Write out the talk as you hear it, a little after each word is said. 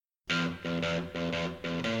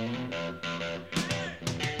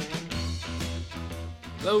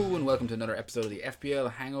Hello and welcome to another episode of the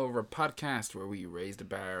FPL Hangover Podcast, where we raise the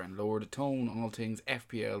bar and lower the tone, all things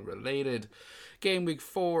FPL related. Game week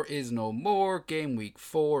 4 is no more. Game week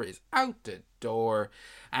 4 is out the door,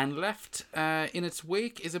 and left in its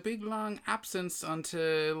wake is a big long absence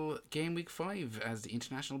until game week 5 as the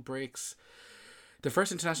international breaks. The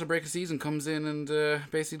first international break of the season comes in and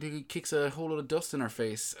basically kicks a whole lot of dust in our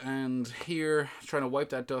face. And here, trying to wipe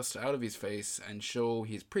that dust out of his face and show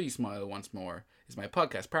his pretty smile once more, is my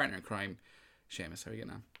podcast partner in crime, Seamus. How are you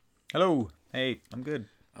getting on? Hello. Hey, I'm good.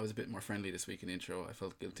 I was a bit more friendly this week in the intro. I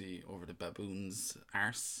felt guilty over the baboon's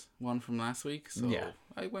arse one from last week. So yeah.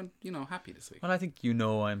 I went, happy this week. Well, I think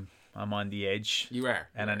I'm on the edge. You are.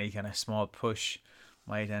 And any kind of small push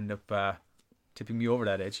might end up tipping me over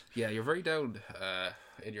that edge. Yeah, you're very down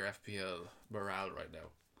in your FPL morale right now.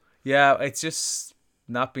 Yeah, it's just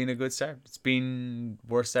not been a good start. It's been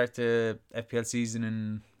worst start to FPL season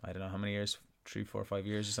in I don't know how many years, 3, 4, 5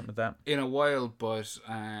 years or something like that. In a while, but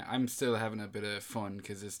I'm still having a bit of fun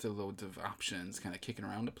because there's still loads of options kind of kicking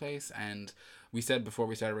around the place. And we said before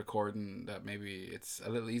we started recording that maybe it's a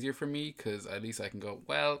little easier for me because at least I can go,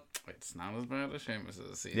 well, it's not as bad as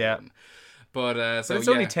Seamus' season. Yeah. But it's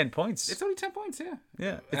only 10 points. It's only 10 points, yeah.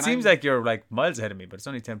 Yeah. It seems like you're like miles ahead of me, but it's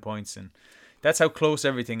only 10 points. And that's how close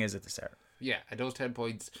everything is at the start. Yeah, and those 10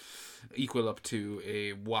 points equal up to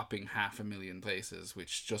a whopping 500,000 places,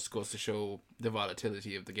 which just goes to show the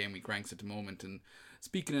volatility of the game week ranks at the moment. And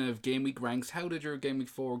speaking of game week ranks, how did your game week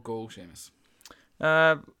 4 go, Seamus?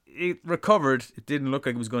 It recovered. It didn't look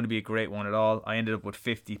like it was going to be a great one at all. I ended up with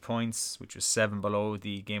 50 points, which was 7 below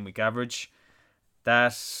the game week average.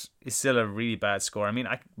 That is still a really bad score. I mean,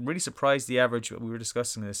 I'm really surprised the average. We were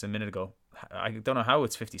discussing this a minute ago. I don't know how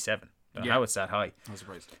it's 57. I don't know how it's that high. I'm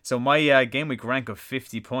surprised. So my game week rank of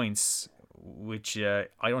 50 points, which I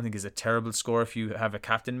don't think is a terrible score if you have a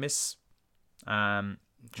captain miss,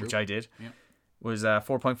 which I did, was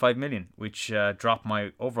 4.5 million, which dropped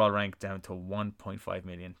my overall rank down to 1.5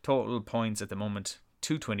 million. Total points at the moment,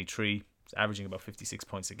 223, averaging about 56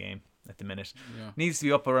 points a game at the minute. Yeah. Needs to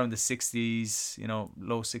be up around the 60s,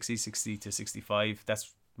 low 60s, 60 to 65.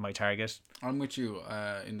 That's my target. I'm with you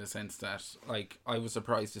in the sense that I was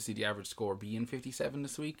surprised to see the average score being 57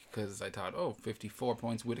 this week because I thought 54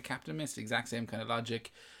 points with a captain miss, exact same kind of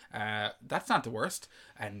logic. That's not the worst,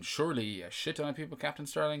 and surely a shit ton of people captain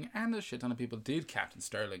Sterling and a shit ton of people did captain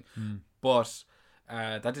Sterling, but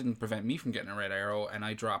that didn't prevent me from getting a red arrow, and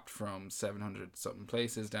I dropped from 700 something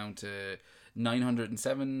places down to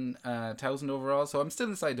 907,000 overall, so I'm still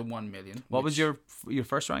inside the 1 million. What was your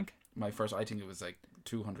first rank? My first, I think it was like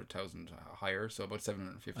 200,000 higher, so about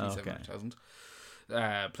 750,000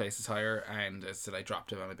 places higher, and as I said, I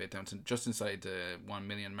dropped it on a bit down to just inside the 1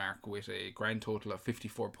 million mark with a grand total of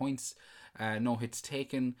 54 points, no hits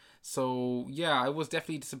taken. So yeah, I was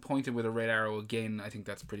definitely disappointed with a red arrow again. I think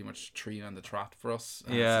that's pretty much 3 on the trot for us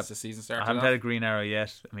since the season started. I haven't had a green arrow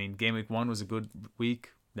yet. I mean, game week 1 was a good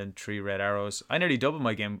week, then 3 red arrows. I nearly doubled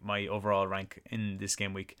my overall rank in this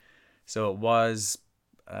game week, so it was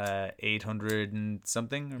 800 and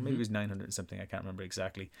something, or maybe it was 900 and something, I can't remember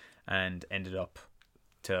exactly, and ended up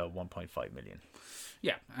to 1.5 million.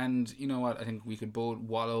 Yeah, and you know what, I think we could both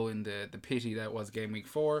wallow in the pity that was game week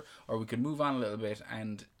 4, or we could move on a little bit,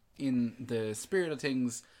 and in the spirit of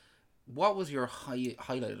things, what was your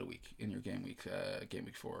highlight of the week in your game week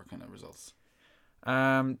 4 kind of results?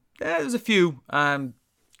 There's a few.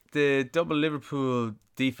 The double Liverpool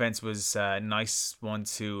defense was a nice one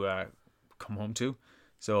to come home to.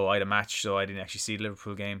 So I had a match, so I didn't actually see the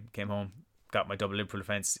Liverpool game. Came home, got my double Liverpool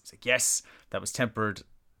defense. It's like, yes, that was tempered.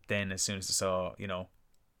 Then as soon as I saw,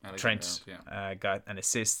 Trent got an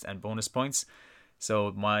assist and bonus points.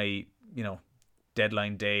 So my,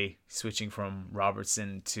 deadline day switching from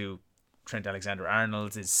Robertson to Trent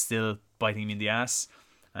Alexander-Arnold is still biting me in the ass.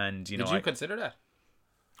 And did you consider that?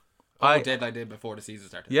 Deadline day before the season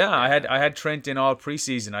started. Yeah, I had Trent in all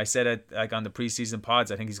preseason. I said it on the preseason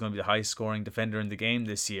pods. I think he's going to be the highest scoring defender in the game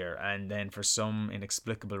this year. And then for some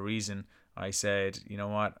inexplicable reason, I said, you know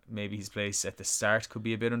what, maybe his place at the start could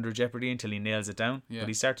be a bit under jeopardy until he nails it down. Yeah. But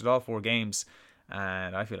he started all 4 games,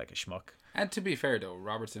 and I feel like a schmuck. And to be fair, though,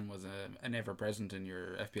 Robertson was an ever-present in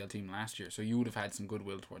your FPL team last year, so you would have had some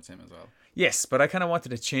goodwill towards him as well. Yes, but I kind of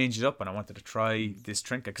wanted to change it up, and I wanted to try this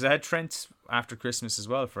Trent, because I had Trent after Christmas as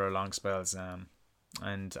well for a long spells,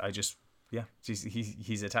 and I just,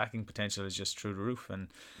 his attacking potential is just through the roof, and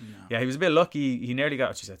he was a bit lucky. He nearly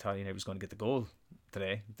got, I thought he never was going to get the goal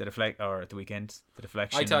today, or at the weekend, the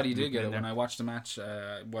deflection. I thought he did get it when I watched the match.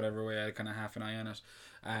 Whatever way, I had kind of half an eye on it,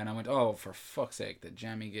 and I went, "Oh, for fuck's sake!" The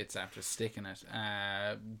jam he gets after sticking it,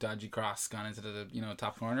 dodgy cross gone into the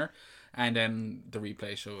top corner, and then the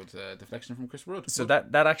replay showed deflection from Chris Wood. So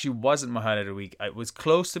that actually wasn't my highlight of the week. It was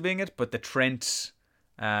close to being it, but the Trent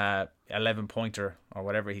 11-pointer or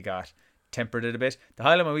whatever he got tempered it a bit. The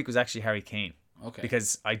highlight of my week was actually Harry Kane. Okay.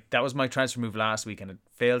 Because that was my transfer move last week, and it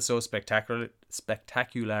failed so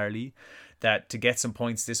spectacularly that to get some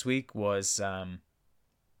points this week was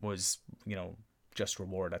just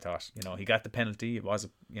reward. I thought he got the penalty. It was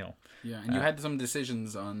Yeah, and you had some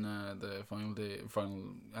decisions on the final day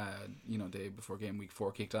before game week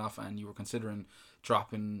 4 kicked off, and you were considering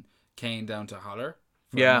dropping Kane down to Haller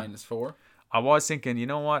for -4. I was thinking, you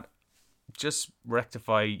know what? Just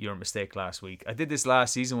rectify your mistake last week. I did this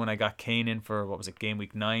last season when I got Kane in for game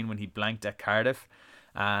week 9 when he blanked at Cardiff,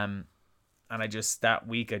 and that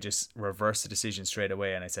week I just reversed the decision straight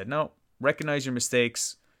away, and I said, no, recognize your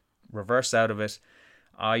mistakes, reverse out of it.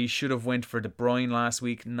 I should have went for De Bruyne last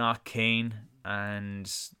week, not Kane, and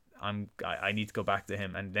I need to go back to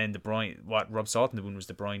him. And then De Bruyne, what rubbed salt in the wound was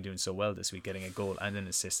De Bruyne doing so well this week, getting a goal and an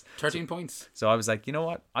assist, 13 points. So I was like, you know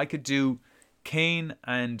what, I could do Kane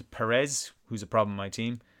and Perez, who's a problem in my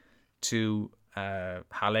team, to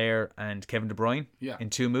Haller and Kevin De Bruyne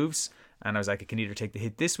in 2 moves. And I was like, I can either take the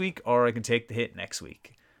hit this week or I can take the hit next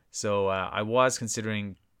week. So I was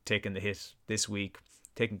considering taking the hit this week,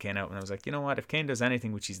 taking Kane out. And I was like, you know what, if Kane does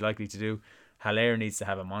anything, which he's likely to do, Haller needs to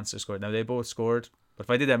have a monster score. Now, they both scored, but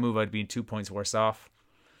if I did that move, I'd be 2 points worse off.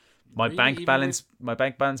 My bank balance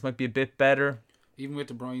might be a bit better. Even with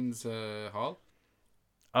De Bruyne's haul?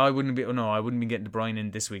 I wouldn't be getting De Bruyne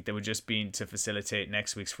in this week. They would just be to facilitate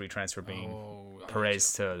next week's free transfer being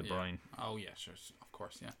Perez to De Bruyne. Oh yeah, sure, of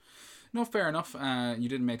course, yeah. No, fair enough. You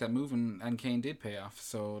didn't make that move, and Kane did pay off.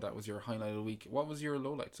 So that was your highlight of the week. What was your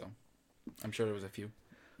low light? So I'm sure there was a few.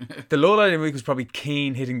 The low light of the week was probably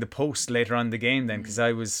Kane hitting the post later on in the game. Then, because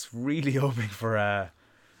I was really hoping for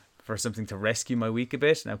something to rescue my week a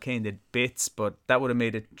bit. Now, Kane did bits, but that would have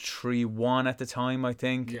made it 3-1 at the time, I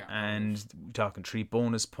think. Yeah. And we're talking 3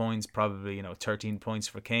 bonus points, probably 13 points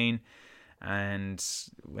for Kane. And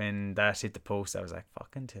when that hit the post, I was like,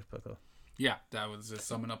 fucking typical. Yeah, that was just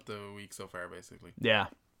summing up the week so far, basically. Yeah.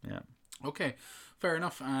 Okay, fair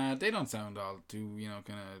enough. They don't sound all too,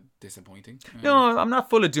 kind of disappointing. No, I'm not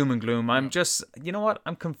full of doom and gloom. I'm just, you know what?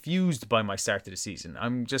 I'm confused by my start to the season.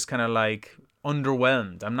 I'm just kind of like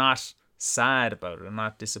underwhelmed. I'm not sad about it. I'm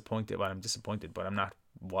not disappointed. Well, I'm disappointed, but I'm not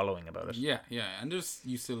wallowing about it. Yeah. And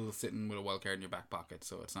you still sitting with a wild card in your back pocket,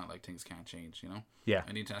 so it's not like things can't change, Yeah.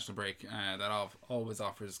 An international break that always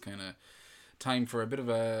offers kind of time for a bit of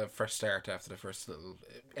a fresh start after the first little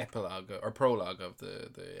epilogue or prologue of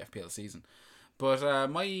the FPL season. But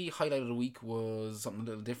my highlight of the week was something a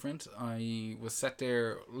little different. I was sat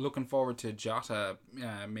there looking forward to Jota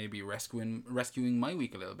maybe rescuing my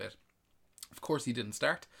week a little bit. Of course, he didn't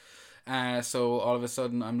start. So all of a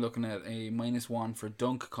sudden, I'm looking at a -1 for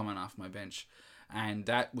Dunk coming off my bench. And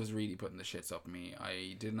that was really putting the shits up me.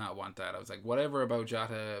 I did not want that. I was like, whatever about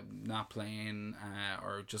Jota not playing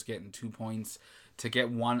or just getting 2 points to get a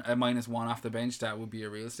 -1 off the bench, that would be a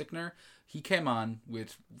real sickener. He came on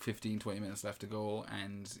with 15-20 minutes left to go,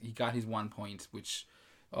 and he got his 1 point, which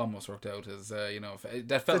almost worked out as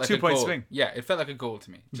that felt like a 2-point goal. swing. Yeah, it felt like a goal to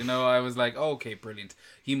me. I was like, oh, okay, brilliant.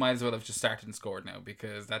 He might as well have just started and scored now,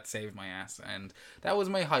 because that saved my ass. And that was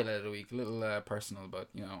my highlight of the week. A little personal, but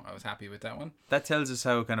I was happy with that one. That tells us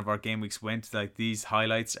how kind of our game weeks went. Like, these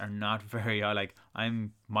highlights are not very high. Like,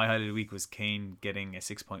 my highlight of the week was Kane getting a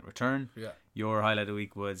 6-point return. Yeah. Your highlight of the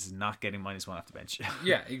week was not getting -1 off the bench.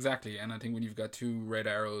 Yeah, exactly. And I think when you've got 2 red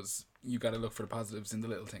arrows, you got to look for the positives in the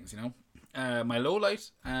little things, My low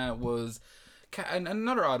light was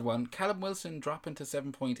another odd one. Callum Wilson dropping to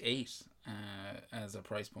 7.8 as a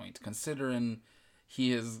price point, considering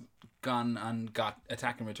he has gone and got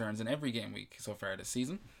attacking returns in every game week so far this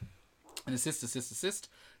season. An assist,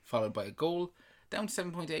 followed by a goal. Down to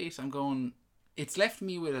 7.8, I'm going... It's left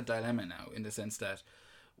me with a dilemma now, in the sense that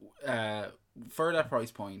for that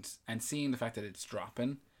price point, and seeing the fact that it's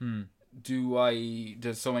dropping...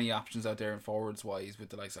 There's so many options out there in forwards wise with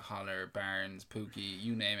the likes of Haller, Barnes, Pookie,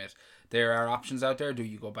 you name it. There are options out there. Do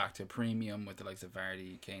you go back to premium with the likes of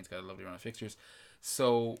Vardy? Kane's got a lovely run of fixtures.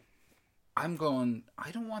 So I'm going,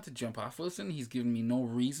 I don't want to jump off Wilson. He's given me no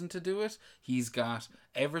reason to do it. He's got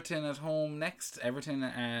Everton at home next. Everton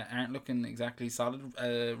aren't looking exactly solid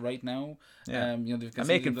right now. Yeah. I'm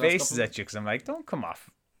making faces at you because I'm like, don't come off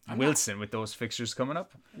Wilson with those fixtures coming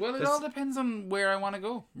up. Well, it all depends on where I want to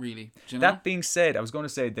go, really. That being said, I was going to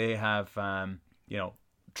say they have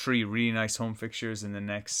 3 really nice home fixtures in the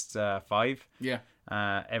next 5. Yeah.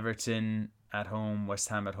 Everton at home, West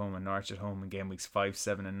Ham at home, and Norwich at home in game weeks 5,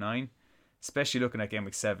 7, and 9. Especially looking at game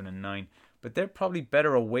week 7 and 9. But they're probably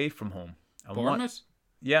better away from home. And Bournemouth?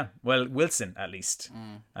 Yeah, well, Wilson at least.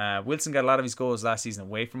 Wilson got a lot of his goals last season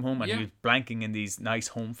away from home, and Yeah. he was blanking in these nice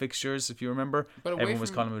home fixtures, if you remember. But away Everyone was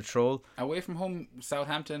from- calling him a troll. Away from home,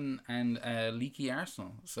 Southampton and leaky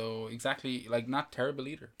Arsenal. So exactly, like, not terrible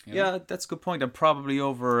either. you know? Yeah, that's a good point. I'm probably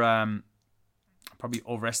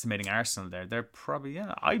overestimating Arsenal there. They're probably,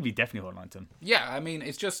 I'd be definitely holding on to them. Yeah, I mean,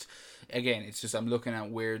 it's just I'm looking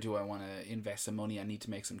at where do I want to invest some money. I need to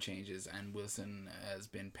make some changes, and Wilson has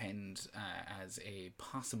been penned as a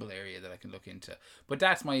possible area that I can look into. But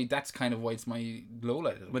that's kind of why it's my low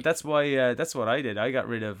light of the But week. that's why that's what I did. I got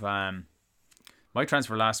rid of my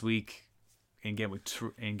transfer last week in game week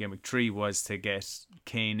 3 was to get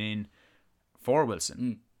Kane in for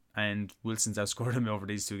Wilson, and Wilson's outscored him over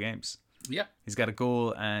these 2 games. Yeah, He's got a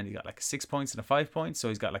goal and he got like 6 points and a 5 points, so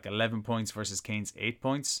he's got like 11 points versus Kane's 8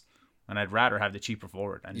 points. And I'd rather have the cheaper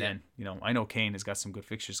forward. And then I know Kane has got some good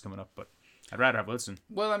fixtures coming up, but I'd rather have Wilson.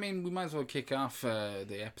 well, I mean, we might as well kick off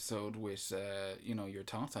the episode with your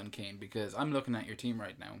thoughts on Kane, because I'm looking at your team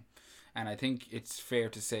right now, and I think it's fair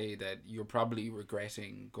to say that you're probably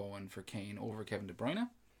regretting going for Kane over Kevin De Bruyne.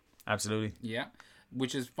 Absolutely. Yeah,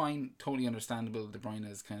 which is fine, totally understandable. De Bruyne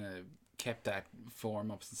has kind of kept that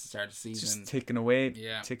form up since the start of the season. Just ticking away.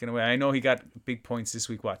 Yeah. Ticking away. I know he got big points this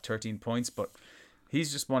week, 13 points, but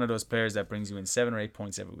he's just one of those players that brings you in 7 or 8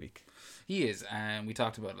 points every week. He is, and we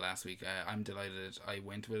talked about it last week. I'm delighted I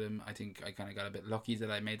went with him. I think I kind of got a bit lucky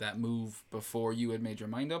that I made that move before you had made your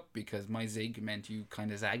mind up, because my zig meant you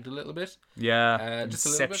kind of zagged a little bit. Yeah, just a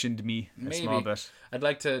little bit. deceptioned me a Maybe. small bit. I'd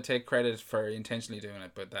like to take credit for intentionally doing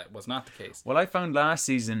it, but that was not the case. Well, I found last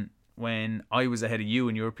season when I was ahead of you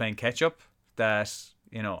and you were playing catch up that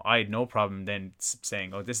I had no problem then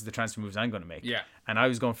saying, "Oh, this is the transfer moves I'm going to make." Yeah. And I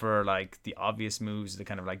was going for like the obvious moves, the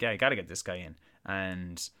kind of like, yeah, I got to get this guy in.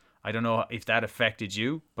 And I don't know if that affected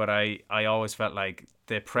you, but I always felt like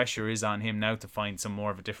the pressure is on him now to find some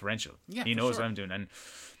more of a differential. Yeah, he for knows sure. what I'm doing, and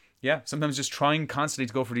yeah, sometimes just trying constantly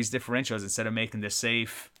to go for these differentials instead of making the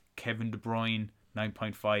safe Kevin De Bruyne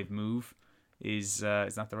 9.5 move is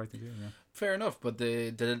not the right thing to do. Yeah. Fair enough, but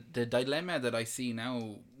the dilemma that I see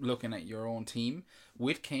now, looking at your own team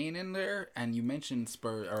with Kane in there, and you mentioned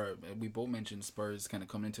Spurs, or we both mentioned Spurs kind of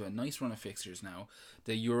coming into a nice run of fixtures now.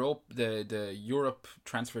 The Europe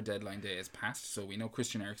transfer deadline day has passed, so we know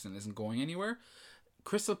Christian Eriksen isn't going anywhere.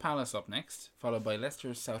 Crystal Palace up next, followed by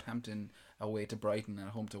Leicester, Southampton away to Brighton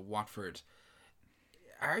and home to Watford.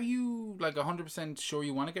 Are you like 100% sure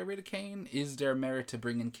you want to get rid of Kane? Is there merit to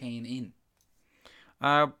bringing Kane in?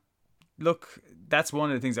 Look, that's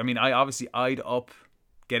one of the things. I mean, I obviously eyed up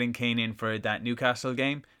getting Kane in for that Newcastle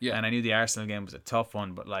game. Yeah. And I knew the Arsenal game was a tough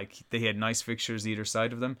one, but like they had nice fixtures either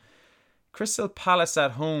side of them. Crystal Palace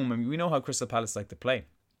at home, I mean, we know how Crystal Palace like to play.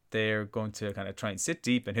 They're going to kind of try and sit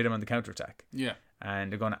deep and hit them on the counter-attack. Yeah.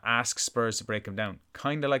 And they're going to ask Spurs to break them down.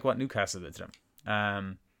 Kind of like what Newcastle did to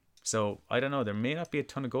them. So, I don't know. There may not be a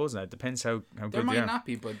ton of goals now. It depends how There good they might are. not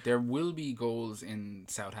be, but there will be goals in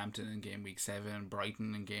Southampton in game week 7,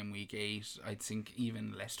 Brighton in game week 8. I think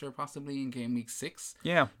even Leicester possibly in game week 6.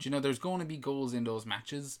 Yeah. Do you know there's going to be goals in those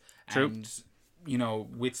matches? True.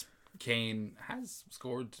 And with Kane has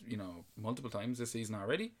scored multiple times this season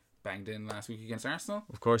already. Banged in last week against Arsenal.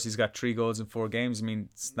 Of course, he's got 3 goals in 4 games. I mean,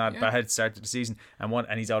 it's not a bad start to the season,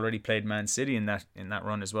 and he's already played Man City in that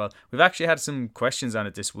run as well. We've actually had some questions on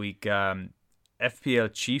it this week.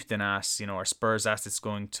 FPL Chieftain asks, are Spurs assets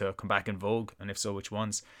going to come back in vogue, and if so, which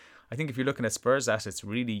ones? I think if you're looking at Spurs assets,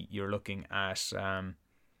 really you're looking at.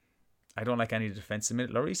 I don't like any defensive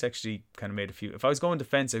mid. Lloris actually kind of made a few. If I was going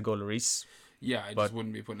defense, I'd go Lloris. Yeah, I just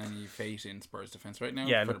wouldn't be putting any faith in Spurs defence right now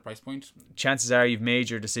for the price point. Chances are you've made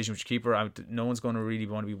your decision with your keeper. No one's going to really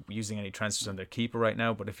want to be using any transfers on their keeper right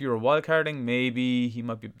now. But if you're a wildcarding, maybe he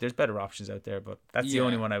might be. There's better options out there, but that's the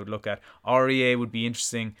only one I would look at. REA would be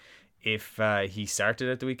interesting if he started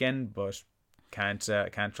at the weekend, but can't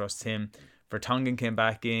trust him. Vertonghen came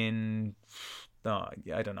back in. No,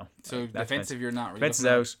 I don't know. So That's defensive, you're not really. Defense is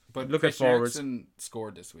looking out. at, but Look at Christian forwards. Eriksen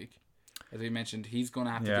scored this week. As we mentioned, he's going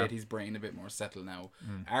to have to get his brain a bit more settled now.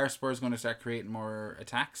 Are Spurs going to start creating more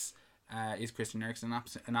attacks? Is Christian Eriksen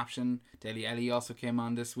an option? Dele Alli also came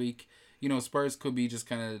on this week. Spurs could be just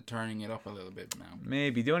kind of turning it up a little bit now.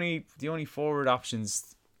 Maybe the only forward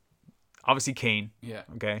options, obviously Kane. Yeah.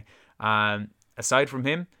 Okay. Aside from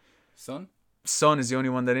him, Son is the only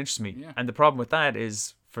one that interests me. Yeah. And the problem with that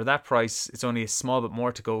is, for that price, it's only a small bit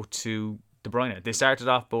more to go to De Bruyne. They started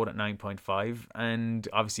off both at 9.5, and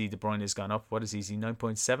obviously De Bruyne has gone up. What is he? Is he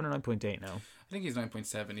 9.7 or 9.8 now? I think he's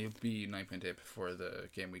 9.7. He'll be 9.8 before the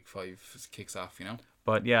game week 5 kicks off, you know?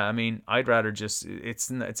 But yeah, I mean, I'd rather just it's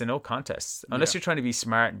a no contest unless you're trying to be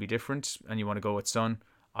smart and be different and you want to go with Son.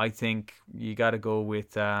 I think you got to go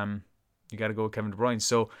with Kevin De Bruyne.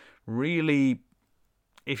 So really,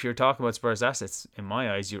 if you're talking about Spurs assets, in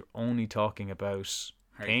my eyes, you're only talking about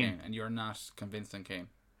Kane. And you're not convinced on Kane.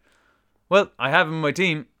 Well, I have him in my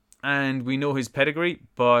team, and we know his pedigree,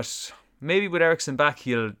 but maybe with Eriksen back,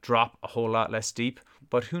 he'll drop a whole lot less deep.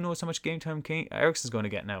 But who knows how much game time Eriksen's going to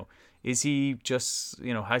get now? Is he just,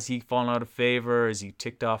 has he fallen out of favour? Is he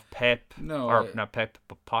ticked off Pep? No. Or not Pep,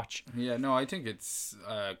 but Poch? Yeah, no, I think it's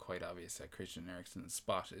quite obvious that Christian Eriksen's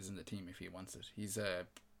spot is in the team if he wants it. He's a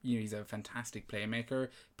fantastic playmaker,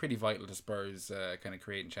 pretty vital to Spurs kind of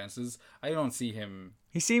creating chances. I don't see him...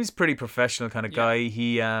 He seems pretty professional kind of guy.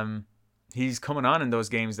 He's coming on in those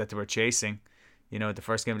games that they were chasing. The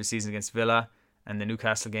first game of the season against Villa and the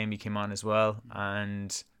Newcastle game he came on as well.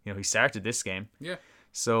 And, he started this game. Yeah.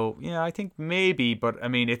 So, I think maybe, but I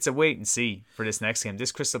mean, it's a wait and see for this next game.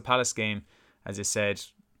 This Crystal Palace game, as I said,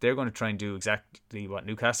 they're going to try and do exactly what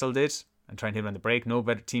Newcastle did and try and hit on the break. No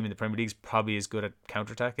better team in the Premier League is probably as good at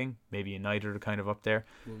counterattacking. Maybe United are kind of up there.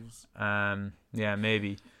 Wolves. Yeah,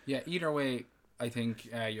 maybe. Yeah, either way, I think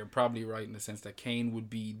you're probably right in the sense that Kane would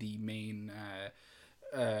be the main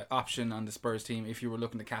option on the Spurs team if you were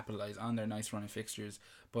looking to capitalise on their nice run of fixtures.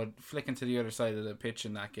 But flicking to the other side of the pitch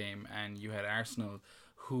in that game, and you had Arsenal,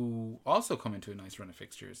 who also come into a nice run of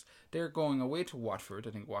fixtures. They're going away to Watford.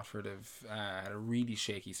 I think Watford have had a really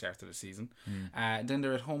shaky start to the season. Then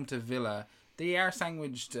they're at home to Villa. They are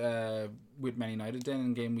sandwiched with Man United then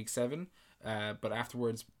in game week 7. But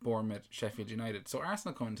afterwards, Bournemouth, Sheffield United. So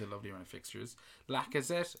Arsenal come into a lovely run of fixtures.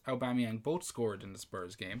 Lacazette, Aubameyang both scored in the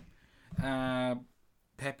Spurs game.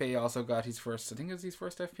 Pepe also got his first, I think it was his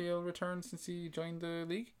first FPL return since he joined the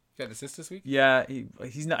league. Got an assist this week. Yeah,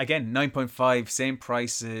 he's not, again 9.5, same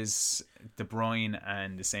price as De Bruyne,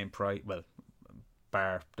 and the same price. Well,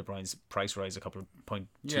 bar De Bruyne's price rise a couple of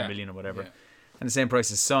 0.2 million or whatever, and the same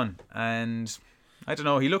price as Son. And I don't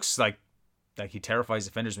know, he looks like he terrifies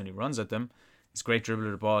defenders when he runs at them. He's a great dribbler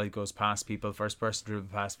of the ball. He goes past people, first person dribble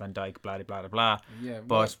past Van Dijk, blah blah blah blah. Yeah,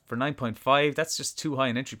 but for 9.5, that's just too high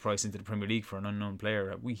an entry price into the Premier League for an unknown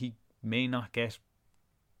player. He may not get.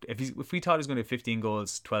 If we thought he was going to have 15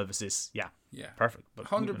 goals, 12 assists, yeah, perfect. But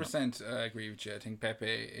 100% agree with you. I think Pepe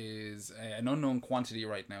is an unknown quantity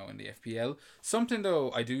right now in the FPL. Something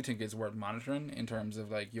though I do think is worth monitoring in terms of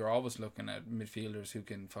like you're always looking at midfielders who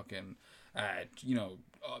can fucking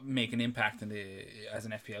make an impact as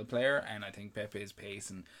an FPL player, and I think Pepe's pace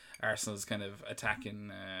and Arsenal's kind of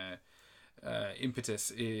attacking impetus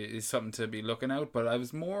is something to be looking out. But I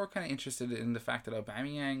was more kind of interested in the fact that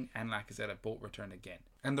Aubameyang and Lacazette have both returned again,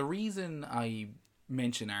 and the reason I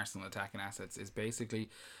mention Arsenal attacking assets is basically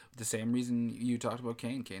the same reason you talked about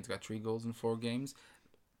Kane. Kane's got 3 goals in 4 games.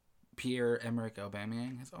 Pierre-Emerick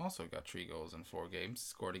Aubameyang has also got 3 goals in 4 games,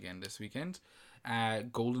 scored again this weekend.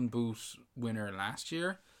 Golden Boot winner last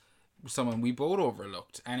year, someone we both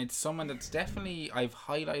overlooked, and it's someone that's definitely I've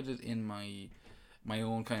highlighted in my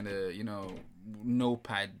own kind of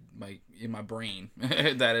notepad in my brain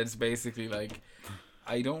that it's basically like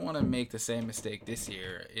I don't want to make the same mistake this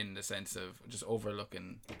year in the sense of just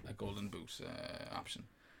overlooking a Golden Boot option.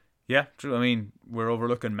 Yeah, true. I mean, we're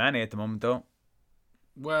overlooking Mane at the moment though.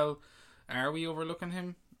 Well, are we overlooking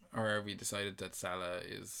him, or have we decided that Salah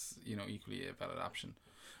is equally a valid option?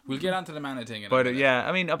 We'll get onto the Mane thing in a minute. Yeah,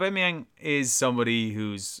 I mean, Aubameyang is somebody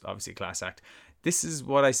who's obviously a class act. This is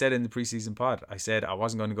what I said in the preseason pod. I said I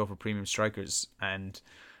wasn't going to go for premium strikers, and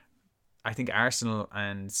I think Arsenal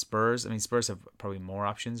and Spurs, I mean, Spurs have probably more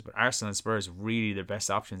options, but Arsenal and Spurs, really their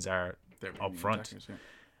best options are up front.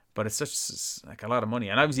 But it's such like a lot of money.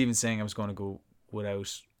 And I was even saying I was going to go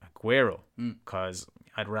without Aguero because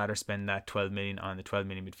I'd rather spend that 12 million on the 12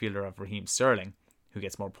 million midfielder of Raheem Sterling, who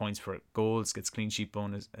gets more points for goals, gets clean sheet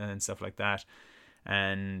bonus and stuff like that.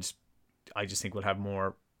 And I just think we'll have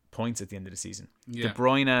more points at the end of the season. De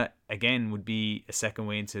Bruyne, again, would be a second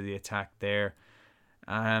way into the attack there.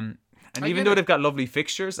 And even though they've got lovely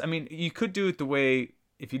fixtures, I mean, you could do it the way,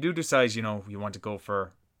 if you do decide, you want to go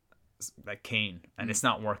for like Kane and it's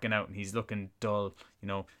not working out and he's looking dull,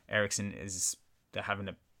 Eriksen is having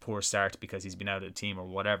a poor start because he's been out of the team or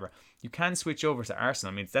whatever, you can switch over to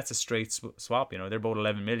Arsenal. I mean, that's a straight swap, they're both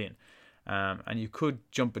 11 million. And you could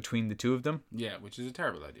jump between the two of them. Yeah, which is a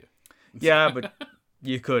terrible idea. Yeah, but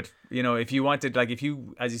you could, if you wanted, like if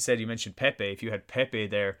you, as you said, you mentioned Pepe, if you had Pepe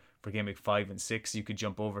there for game week 5 and 6, you could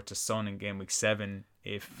jump over to Son in game week 7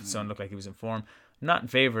 if Son looked like he was in form. I'm not in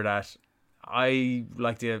favour of that. I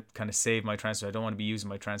like to kind of save my transfer. I don't want to be using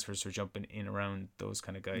my transfers for jumping in around those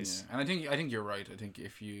kind of guys. Yeah. And I think you're right. I think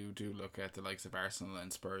if you do look at the likes of Arsenal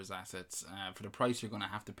and Spurs assets, for the price you're going to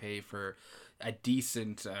have to pay for a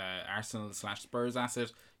decent Arsenal/Spurs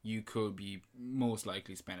asset, you could be most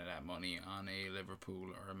likely spending that money on a Liverpool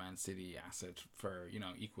or a Man City asset for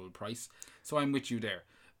equal price. So I'm with you there.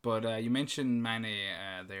 But you mentioned Mane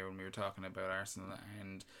there when we were talking about Arsenal,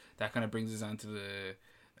 and that kind of brings us on to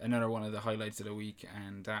another one of the highlights of the week,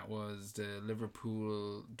 and that was the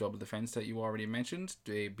Liverpool double defence that you already mentioned.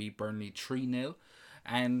 They beat Burnley 3-0,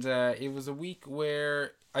 and it was a week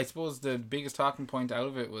where I suppose the biggest talking point out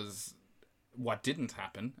of it was what didn't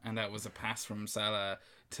happen, and that was a pass from Salah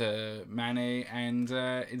to Mane, and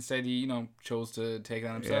instead he chose to take it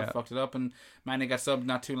on himself, fucked it up, and Mane got subbed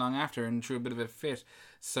not too long after and threw a bit of a fit.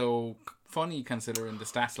 So funny considering the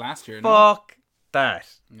stats last year. Fuck that.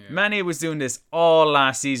 Yeah. Mane was doing this all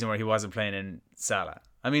last season where he wasn't playing in Salah.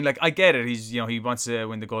 I mean, like, I get it. He's he wants to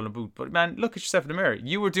win the Golden Boot, but man, look at yourself in the mirror.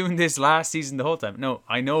 You were doing this last season the whole time. No,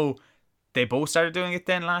 I know they both started doing it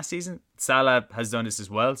then last season. Salah has done this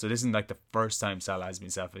as well, so this isn't like the first time Salah has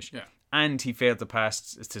been selfish. Yeah. And he failed to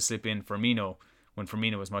pass to slip in Firmino when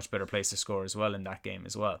Firmino was much better placed to score as well in that game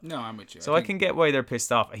as well. No, I'm with you. So I can get why they're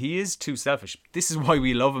pissed off. He is too selfish. This is why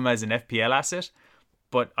we love him as an FPL asset.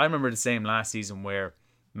 But I remember the same last season where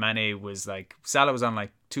Mane was like, Salah was on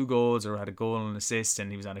like 2 goals or had a goal and an assist,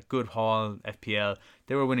 and he was on a good haul FPL.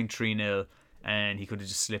 They were winning 3-0, and he could have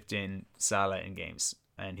just slipped in Salah in games.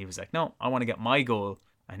 And he was like, no, I want to get my goal.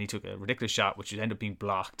 And he took a ridiculous shot, which ended up being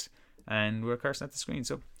blocked. And we're cursing at the screen.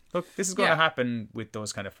 So look, this is going to happen with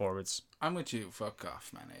those kind of forwards. I'm with you. Fuck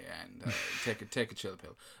off, Mane, and take a chill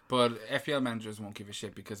pill. But FPL managers won't give a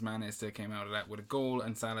shit because Mane still came out of that with a goal,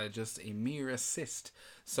 and Salah just a mere assist.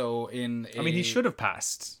 So I mean, he should have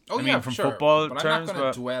passed. Oh, I mean, from football but terms, I'm not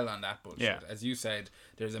going to dwell on that bullshit. Yeah. As you said,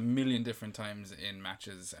 there's a million different times in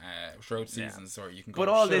matches throughout seasons, so you can go. But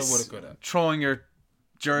all this throwing your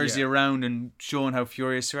jersey around and showing how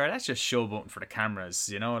furious you are, that's just showboating for the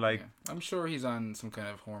cameras, I'm sure he's on some kind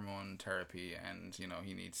of hormone therapy, and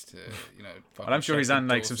he needs to well, I'm sure he's on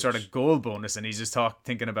like some sort of goal bonus, and he's just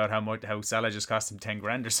thinking about how Salah just cost him 10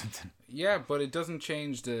 grand or something. Yeah, but it doesn't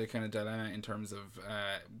change the kind of dilemma in terms of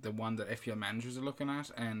the one that FPL managers are looking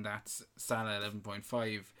at, and that's Salah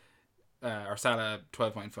 11.5 or Salah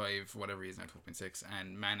 12.5, whatever he is now, 12.6,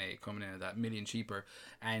 and Mane coming in at that million cheaper.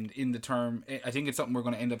 And in the term, I think it's something we're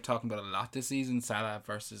going to end up talking about a lot this season, Salah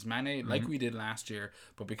versus Mane, like we did last year.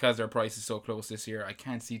 But because their price is so close this year, I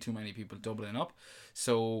can't see too many people doubling up.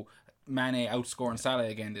 So Mane outscoring Salah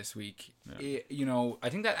again this week, I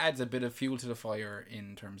think that adds a bit of fuel to the fire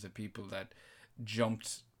in terms of people that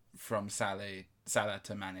jumped from Salah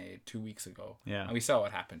to Mane 2 weeks ago. Yeah. And we saw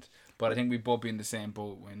what happened. But I think we both be in the same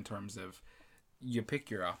boat in terms of you pick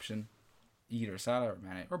your option, either Salah or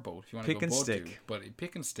Mane, or both. If you want to go both, stick. But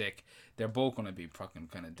pick and stick. They're both going to be fucking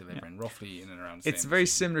kind of delivering roughly in and around the same. It's a very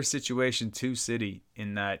similar situation to City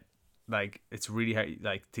in that, like, it's really hard,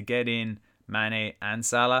 like, to get in Mane and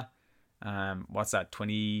Salah. What's that?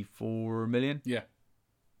 24 million? Yeah.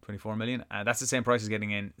 24 million. That's the same price as getting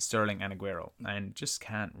in Sterling and Aguero, and just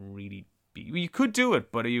can't really be. Well, you could do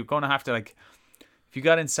it, but you're going to have to, like, if you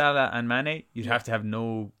got in Salah and Mane, you'd have to have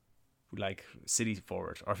no like City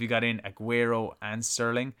forward, or if you got in Aguero and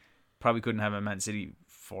Sterling, probably couldn't have a Man City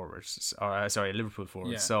forward, or a Liverpool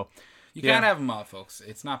forward. So you can't have them all, folks.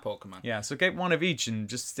 It's not Pokemon. Yeah, so get one of each and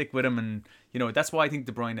just stick with them, and that's why I think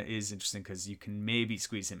De Bruyne is interesting, because you can maybe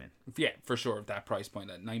squeeze him in. Yeah, for sure. That price point,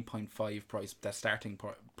 that 9.5 price, that starting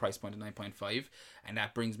price point of 9.5, and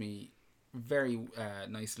that brings me very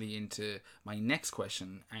nicely into my next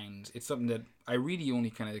question, and it's something that I really only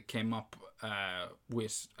kind of came up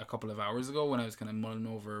with a couple of hours ago when I was kind of mulling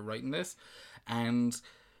over writing this. And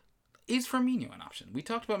is Firmino an option? We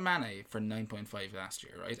talked about Mane for 9.5 last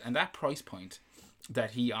year, right? And that price point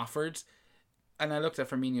that he offered, and I looked at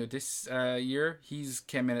Firmino this year, he's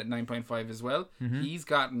came in at 9.5 as well. He's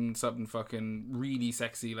gotten something fucking really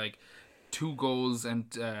sexy, like 2 goals and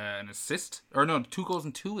an assist, or no, 2 goals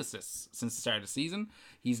and 2 assists since the start of the season.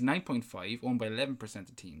 He's 9.5, owned by 11%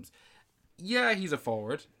 of teams. Yeah, he's a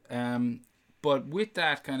forward, but with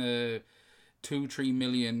that kind of 2-3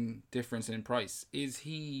 million difference in price, is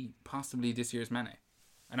he possibly this year's Mane?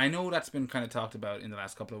 And I know that's been kind of talked about in the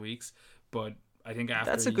last couple of weeks, but I think after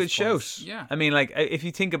that's a good shout. Yeah, I mean, like, if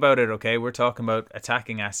you think about it, okay, we're talking about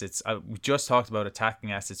attacking assets. We just talked about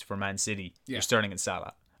attacking assets for Man City. Yeah. You're Sterling and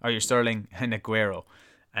Salah. Or your Sterling and Aguero.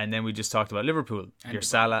 And then we just talked about Liverpool, your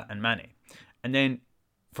Salah and Mane. And then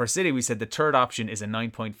for City, we said the third option is a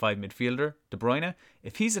 9.5 midfielder, De Bruyne.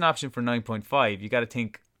 If he's an option for 9.5, you got to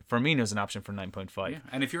think Firmino's an option for 9.5. Yeah.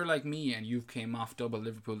 And if you're like me and you've came off double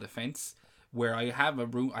Liverpool defence, where I have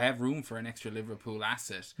room for an extra Liverpool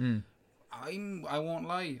asset. I won't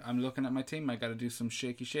lie. I'm looking at my team. I got to do some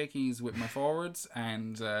shakies with my forwards,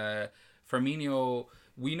 and Firmino.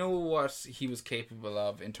 We know what he was capable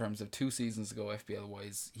of in terms of 2 seasons ago, FPL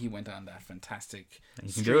wise. He went on that fantastic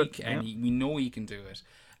streak, and we know he can do it.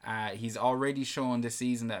 He's already shown this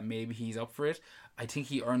season that maybe he's up for it. I think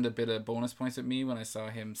he earned a bit of bonus points with me when I saw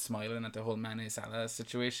him smiling at the whole Mane Salah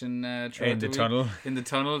situation in the tunnel. In the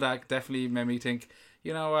tunnel, that definitely made me think,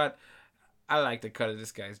 you know what? I like the cut of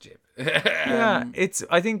this guy's jib. Yeah,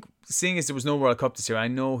 I think seeing as there was no World Cup this year, I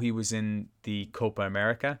know he was in the Copa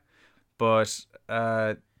America, but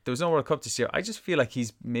there was no World Cup this year. I just feel like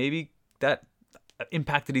he's maybe that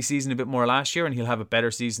impacted his season a bit more last year, and he'll have a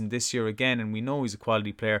better season this year again. And we know he's a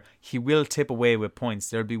quality player. He will tip away with points.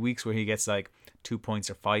 There'll be weeks where he gets like 2 points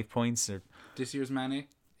or 5 points. Or this year's Mane,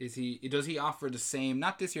 does he offer the same?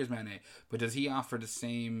 Not this year's Mane, but does he offer the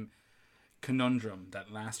same conundrum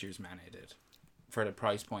that last year's Mane did for the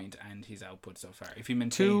price point and his output so far? If he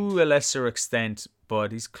maintained to a lesser extent,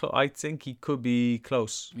 but he's I think he could be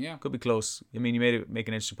close. Yeah, could be close. I mean, you make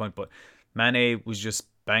an interesting point, but Mane was just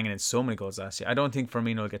banging in so many goals last year. I don't think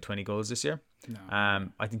Firmino will get 20 goals this year. No.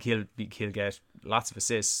 I think he'll get lots of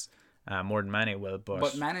assists, more than Mane will.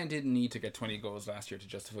 But Mane didn't need to get 20 goals last year to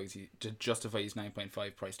justify his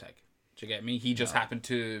 9.5 price tag. Do you get me? He just happened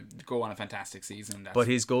to go on a fantastic season. But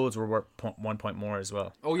his goals were worth 1 point more as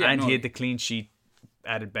well. Oh yeah, and he had the clean sheet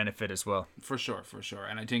added benefit as well. For sure.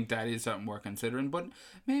 And I think that is something worth considering. But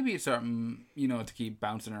maybe it's something, to keep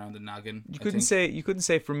bouncing around the noggin. You couldn't say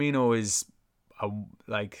Firmino is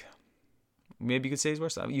maybe you could say he's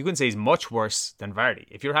worse. You couldn't say he's much worse than Vardy.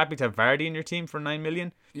 If you're happy to have Vardy in your team for 9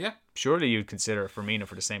 million, yeah, surely you'd consider Firmino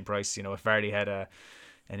for the same price. If Vardy had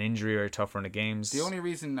an injury or a tough run of games. The only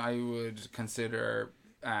reason I would consider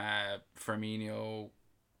Firmino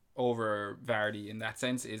over Vardy in that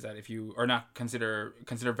sense is that consider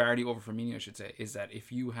Vardy over Firmino, I should say, is that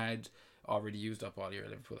if you had already used up all your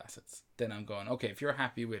Liverpool assets, then I'm going, okay, if you're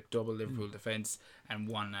happy with double Liverpool defense and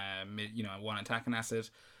one attacking asset,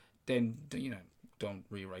 then don't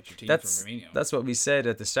rewrite your team for Firmino. That's what we said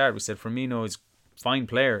at the start. We said Firmino is fine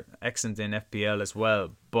player, excellent in FPL as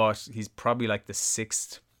well, but he's probably like the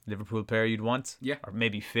 6th Liverpool player you'd want, or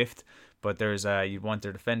maybe 5th. But there's you'd want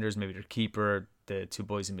their defenders, maybe their keeper, the 2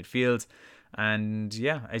 boys in midfield, and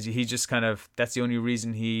he just that's the only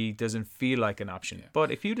reason he doesn't feel like an option. Yeah.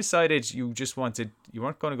 But if you decided you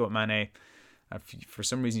weren't going to go with Mane, for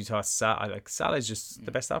some reason you thought Salah is just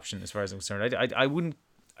the best option as far as I'm concerned. I wouldn't.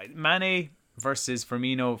 Mane versus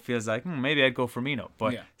Firmino feels like maybe I'd go Firmino,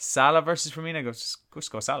 but Salah versus Firmino, just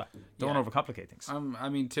go Salah. Don't overcomplicate things. I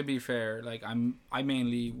mean, to be fair,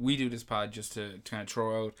 we do this pod just to kind of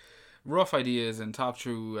throw out rough ideas and talk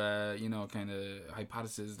through kind of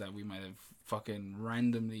hypotheses that we might have fucking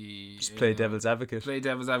randomly just play devil's advocate.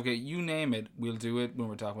 You name it, we'll do it when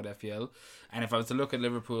we're talking about FPL. And if I was to look at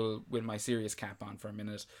Liverpool with my serious cap on for a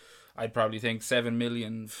minute, I'd probably think 7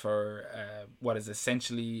 million for what is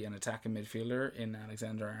essentially an attacking midfielder in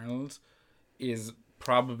Alexander-Arnold is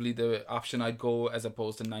probably the option I'd go, as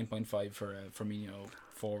opposed to 9.5 for a Firmino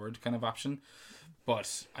forward kind of option.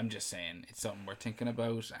 But I'm just saying it's something we're thinking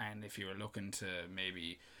about, and if you were looking to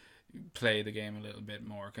maybe play the game a little bit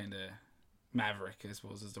more kind of maverick, I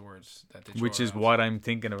suppose is the word that they throw which is around. What I'm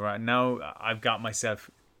thinking about now. I've got myself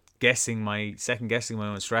second guessing my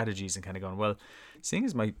own strategies and kind of going, well, seeing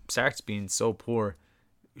as my start's been so poor,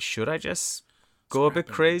 should I just go a bit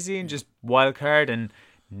crazy and just wild card and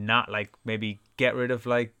not maybe get rid of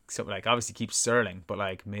something obviously keep Sterling,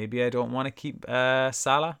 but maybe I don't want to keep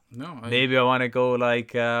Salah. Maybe I want to go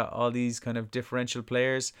all these kind of differential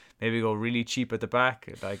players. Maybe go really cheap at the back.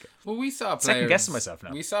 Well, we saw players. Second guessing myself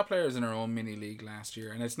now. We saw players in our own mini league last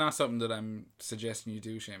year, and it's not something that I'm suggesting you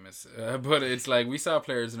do, Seamus. But it's we saw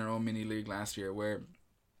players in our own mini league last year where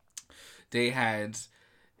they had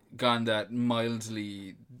gone that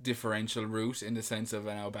mildly differential route in the sense of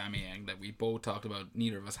an Aubameyang that we both talked about,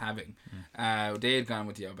 neither of us having. They had gone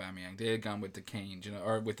with the Aubameyang, they had gone with the Kane,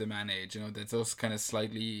 or with the Mane, that's those kind of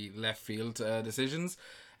slightly left field decisions.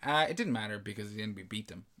 It didn't matter because in the end we beat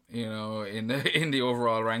them. In the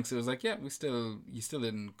overall ranks, it was you still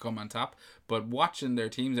didn't come on top. But watching their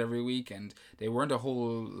teams every week, and they weren't a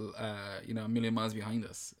whole, a million miles behind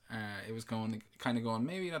us. It was going,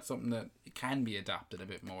 maybe that's something that can be adapted a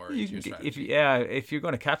bit more into your strategy. If you're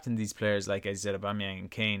going to captain these players, like I said, Aubameyang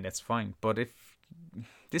and Kane, that's fine. But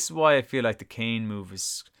this is why I feel like the Kane move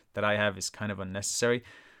is that I have is kind of unnecessary.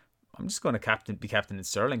 I'm just going to be captain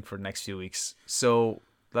Sterling for the next few weeks. So,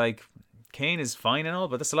 like, Kane is fine and all,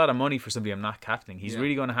 but that's a lot of money for somebody I'm not captaining. He's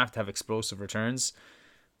really going to have explosive returns.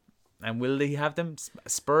 And will he have them?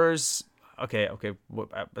 Spurs, okay.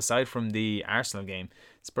 Aside from the Arsenal game,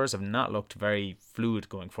 Spurs have not looked very fluid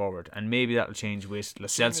going forward. And maybe that'll change with Lo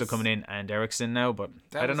Celso coming in and Eriksen now, but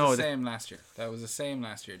I don't know. That was the same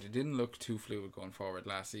last year. They didn't look too fluid going forward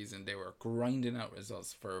last season. They were grinding out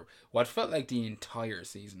results for what felt like the entire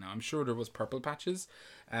season. Now, I'm sure there was purple patches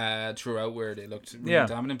throughout where they looked really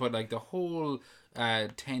dominant, but like the whole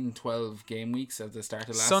 10-12 game weeks at the start of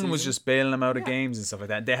last season. Son was just bailing them out of games and stuff like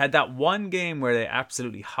that. They had that one game where they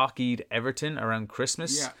absolutely hockeyed Everton around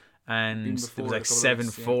Christmas, and it was like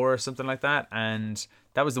 7-4 or something like that, and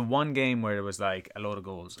that was the one game where it was like a load of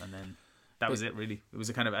goals, and then that was it really. It was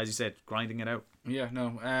a kind of, as you said, grinding it out.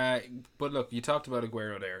 But look, you talked about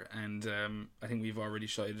Aguero there, and I think we've already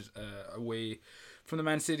shied away from the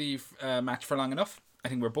Man City match for long enough. I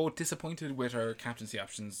think we're both disappointed with our captaincy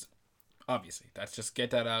options. Obviously, let's just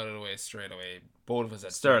get that out of the way straight away. Both of us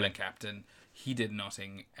had Sterling captain. He did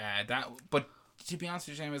nothing. But to be honest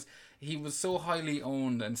with you, Seamus, he was so highly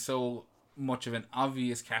owned and so much of an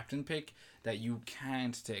obvious captain pick that you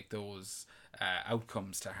can't take those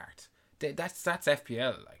outcomes to heart. That's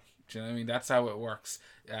FPL. Like, do you know what I mean? That's how it works.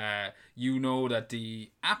 You know that the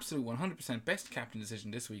absolute 100% best captain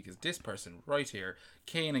decision this week is this person right here.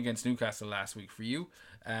 Kane against Newcastle last week for you.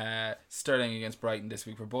 Sterling against Brighton this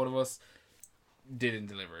week for both of us. Didn't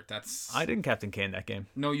deliver. I didn't captain Kane that game.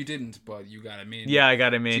 No, you didn't, but you got him in. Yeah, I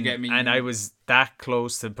got him in, and I was that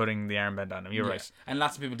close to putting the armband on him. You're right. And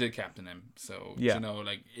lots of people did captain him. So, you know,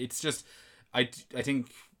 like, it's just, I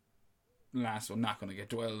think I'm not going to get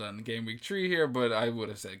dwelled on game week 3 here, but I would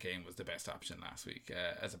have said Kane was the best option last week,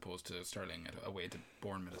 as opposed to Sterling away to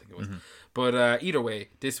Bournemouth, I think it was. But either way,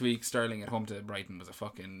 this week Sterling at home to Brighton was a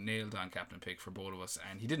fucking nailed on captain pick for both of us,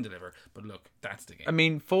 and he didn't deliver. But look, that's the game. I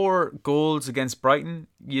mean, 4 goals against Brighton,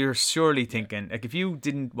 you're surely thinking, like, if you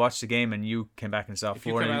didn't watch the game and you came back and saw 4, if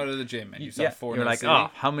you came out of the gym and you saw 4, you're like, oh,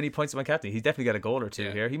 how many points am I captain? He's definitely got a goal or two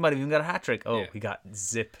here. He might have even got a hat trick. Oh, he got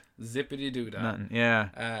zippity doo dah.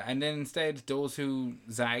 And then instead, those who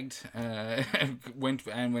zagged went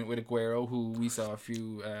with Aguero, who we saw a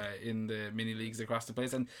few in the mini leagues across the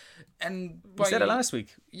place, and we said it last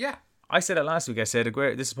week. Yeah, I said it last week. I said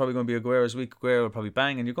Aguero. This is probably going to be Aguero's week. Aguero will probably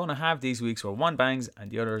bang, and you're going to have these weeks where one bangs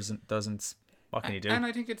and the other doesn't. What can you do? And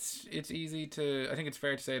I think it's easy to. I think it's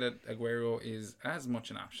fair to say that Aguero is as much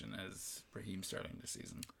an option as Raheem Sterling this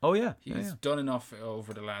season. Oh yeah, he's done enough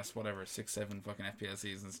over the last 6-7 fucking FPL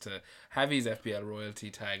seasons to have his FPL royalty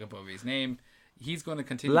tag above his name. He's going to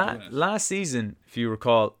continue doing it. Last season, if you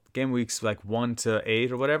recall, game weeks like 1 to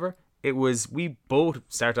 8 or whatever, it was we both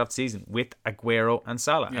started off the season with Aguero and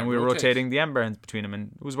Salah, and we were rotating the armbands between them,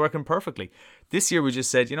 and it was working perfectly. This year, we just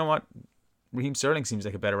said, you know what? Raheem Sterling seems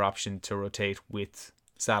like a better option to rotate with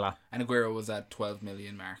Salah. And Aguero was at 12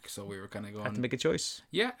 million mark, so we were kind of going... Had to make a choice.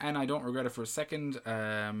 Yeah, and I don't regret it for a second.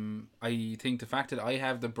 I think the fact that I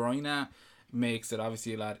have De Bruyne makes it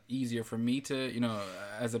obviously a lot easier for me to,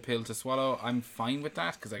 as a pill to swallow. I'm fine with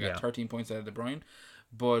that because I got 13 points out of De Bruyne.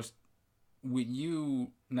 But with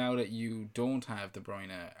you, now that you don't have De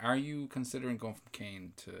Bruyne, are you considering going from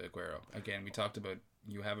Kane to Aguero? Again, we talked about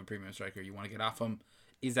you have a premium striker, you want to get off him.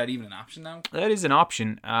 Is that even an option now? That is an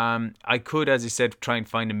option. I could, as I said, try and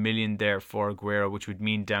find $1 million there for Aguero, which would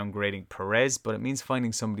mean downgrading Perez, but it means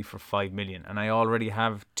finding somebody for $5 million. And I already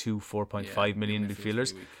have 2 $4.5 million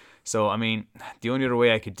midfielders. So, I mean, the only other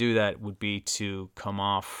way I could do that would be to come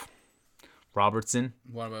off Robertson.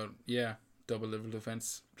 What about, double level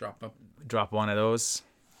defense, drop one of those.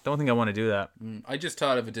 Don't think I want to do that. I just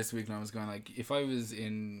thought of it this week and I was going like, if I was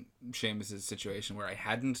in Seamus's situation where I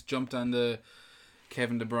hadn't jumped on the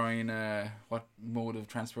Kevin De Bruyne, what mode of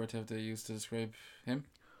transport have they used to describe him?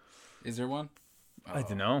 Is there one? I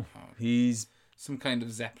don't know. He's some kind of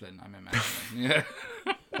Zeppelin, I'm imagining.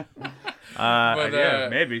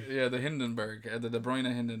 Maybe. Yeah, the Hindenburg, the De Bruyne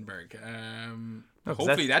Hindenburg.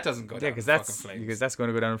 Hopefully that doesn't go down. Because that's going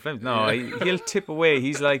to go down in flames. No, he'll tip away.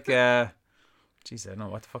 He's like, jeez, I don't know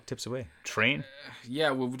what the fuck tips away. Train?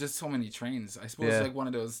 Well, there's so many trains. I suppose it's like one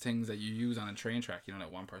of those things that you use on a train track.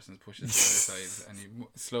 That one person pushes the other side and you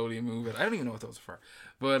slowly move it. I don't even know what those are for.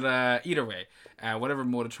 But either way, whatever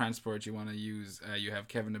mode of transport you want to use, you have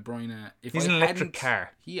Kevin De Bruyne. He's an electric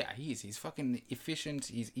car. He's fucking efficient.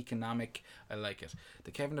 He's economic. I like it.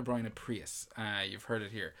 The Kevin De Bruyne Prius. You've heard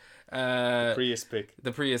it here. The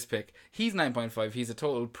Prius pick. He's 9.5. He's a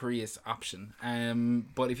total Prius option.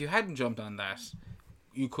 But if you hadn't jumped on that,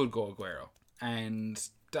 you could go Aguero. And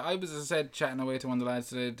I was, as I said, chatting away to one of the lads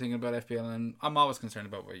today, thinking about FPL, and I'm always concerned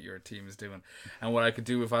about what your team is doing, and what I could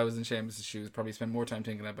do if I was in Seamus' shoes. Probably spend more time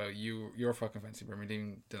thinking about your fucking fancy Premier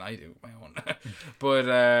League than I do my own. But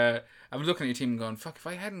I was looking at your team and going, "Fuck! If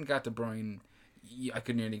I hadn't got De Bruyne, I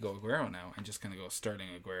could nearly go Aguero now, and just kind of go Sterling,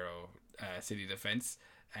 Aguero, City defense,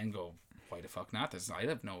 and go. Why the fuck not? I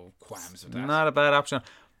have no qualms with that. Not a bad option.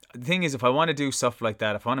 The thing is, if I want to do stuff like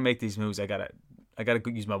that, if I want to make these moves, I gotta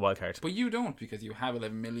use my wild card. But you don't, because you have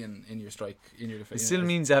 11 million in your strike, in your defense. It still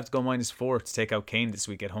means I have to go -4 to take out Kane this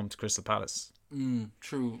week at home to Crystal Palace.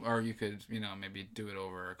 True. Or you could, maybe do it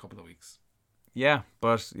over a couple of weeks. Yeah,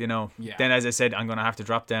 but then as I said, I'm gonna have to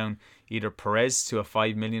drop down either Perez to a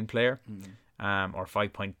 5 million player, or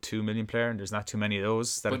 5.2 million player, and there's not too many of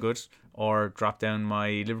those that are good. Or drop down my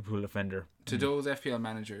Liverpool defender. To those FPL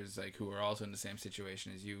managers who are also in the same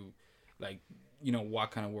situation as you,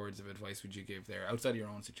 what kind of words of advice would you give there outside of your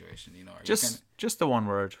own situation? Just the one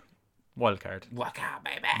word, wildcard. Wildcard,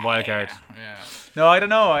 baby. Wildcard. Yeah. No, I don't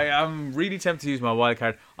know. I'm really tempted to use my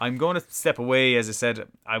wildcard. I'm going to step away. As I said,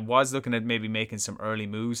 I was looking at maybe making some early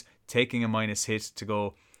moves, taking a minus hit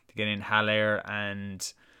to get in Haller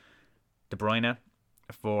and De Bruyne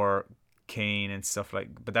for Kane and stuff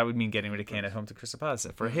but that would mean getting rid of Kane at home to Crystal Palace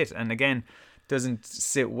for a hit, and again doesn't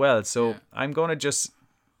sit well, so I'm going to just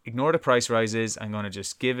ignore the price rises. I'm going to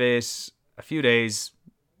just give it a few days,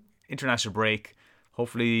 international break.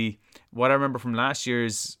 Hopefully, what I remember from last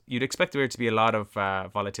year's, you'd expect there to be a lot of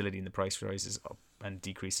volatility in the price rises up and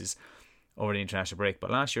decreases over the international break, but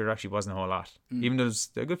last year there actually wasn't a whole lot, even though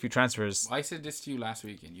there's a good few transfers. I said this to you last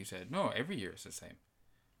week and you said no, every year it's the same.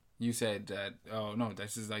 You said that, oh no,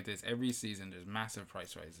 this is like this. Every season there's massive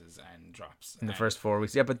price rises and drops. In the first 4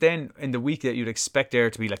 weeks. Yeah, but then in the week that you'd expect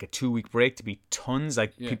there to be like a 2-week break, to be tons,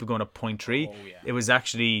 people going up 0.3. Oh, yeah. It was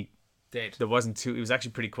actually dead. It was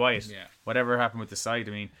actually pretty quiet. Yeah. Whatever happened with the side,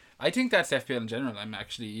 I think that's FPL in general. I'm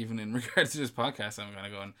actually, even in regards to this podcast, I'm kind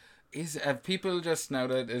of going, have people just, now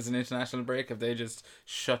that there's an international break, have they just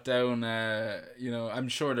shut down, I'm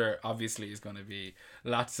sure there obviously is going to be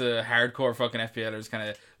lots of hardcore fucking FPLers kind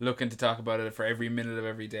of looking to talk about it for every minute of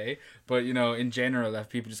every day, but in general, have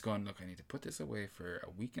people just going, look, I need to put this away for a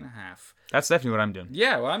week and a half. That's definitely what I'm doing.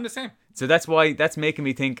 Yeah, well, I'm the same. So that's making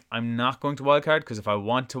me think I'm not going to wildcard, because if I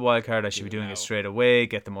want to wildcard, I should be doing it straight away,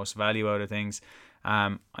 get the most value out of things.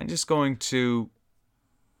 I'm just going to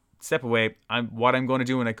step away. What I'm going to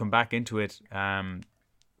do when I come back into it,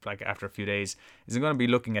 after a few days, is I'm going to be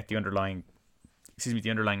looking at the underlying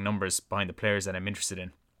numbers behind the players that I'm interested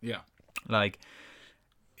in. Yeah.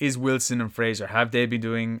 Is Wilson and Fraser, have they been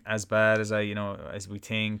doing as bad as as we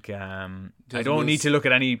think? I don't need to look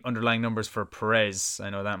at any underlying numbers for Perez. I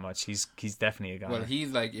know that much. He's definitely a guy. Well,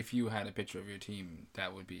 he's if you had a picture of your team,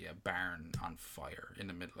 that would be a barn on fire in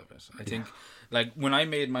the middle of it. I think, when I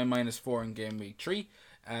made my -4 in game week 3,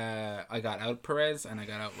 I got out Perez and I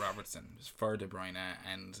got out Robertson for De Bruyne,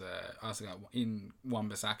 and also got in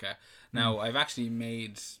Wan-Bissaka. Now, I've actually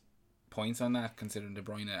made points on that, considering De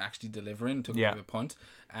Bruyne actually delivering, took a bit of a punt,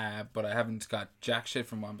 but I haven't got jack shit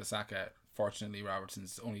from Wan-Bissaka. Fortunately,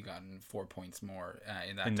 Robertson's only gotten 4 points more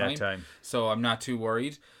in that time, so I'm not too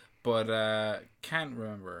worried, but can't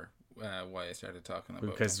remember why I started talking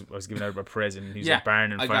about because I was giving out about Perez and he's a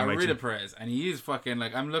barn and I got rid of Perez, and he is fucking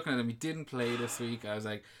I'm looking at him, he didn't play this week. I was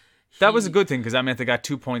like, that was a good thing, because that meant they got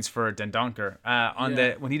 2 points for Dendoncker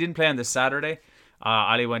when he didn't play on the Saturday.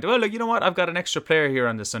 Ali went, well, look, you know what? I've got an extra player here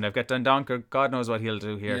on the Sunday. I've got Dendoncker. God knows what he'll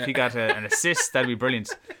do here. If he got an assist, that'd be brilliant.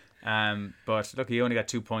 But look, he only got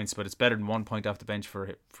 2 points, but it's better than 1 point off the bench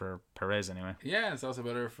for Perez anyway. Yeah, it's also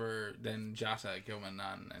better than Jota coming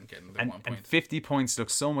on and getting the 1 point. And 50 points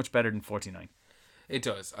looks so much better than 49. It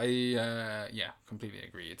does. I completely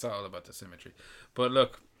agree. It's all about the symmetry. But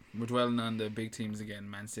look, we're dwelling on the big teams again,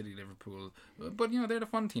 Man City, Liverpool. But, they're the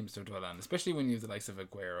fun teams to dwell on, especially when you have the likes of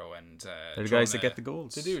Aguero and... they're the guys that get the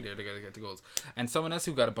goals. They're the guys that get the goals. And someone else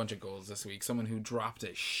who got a bunch of goals this week, someone who dropped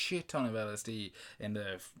a shit ton of LSD in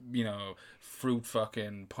the, fruit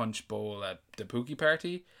fucking punch bowl at the Pookie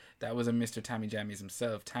party, that was a Mr. Tammy Jammies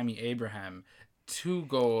himself, Tammy Abraham. 2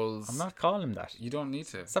 goals. I'm not calling him that. You don't need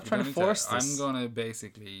to. Stop trying to force this. I'm going to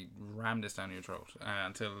basically ram this down your throat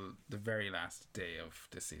until the very last day of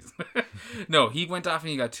this season. No, he went off and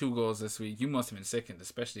he got 2 goals this week. You must have been sickened,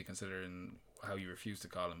 especially considering how you refused to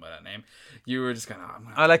call him by that name. You were just kind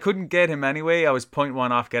of... I couldn't get him anyway. I was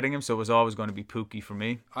 0.1 off getting him, so it was always going to be Pookie for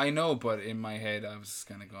me. I know, but in my head, I was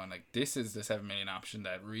kind of going this is the 7 million option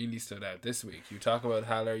that really stood out this week. You talk about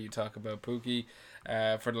Haller, you talk about Pookie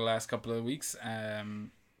for the last couple of weeks.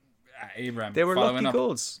 Abraham, they were lucky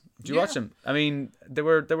goals. Did you watch them? I mean, they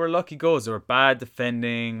were lucky goals. They were bad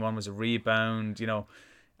defending. One was a rebound.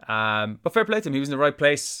 But fair play to him. He was in the right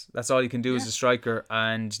place. That's all you can do as Yeah. a striker.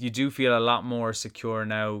 And you do feel a lot more secure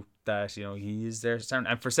now that, he is there.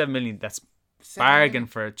 And for 7 million, that's 7 bargain million.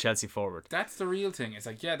 for a Chelsea forward. That's the real thing. It's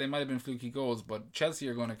like, yeah, they might have been fluky goals, but Chelsea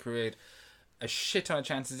are going to create a shit ton of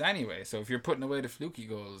chances anyway. So if you're putting away the fluky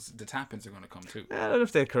goals, the tap-ins are going to come too. I don't know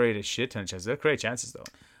if they create a shit ton of chances. They'll create chances, though.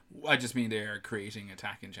 I just mean they're creating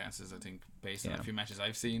attacking chances. I think based on Yeah. a few matches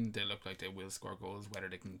I've seen, they look like they will score goals. Whether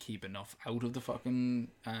they can keep enough out of the fucking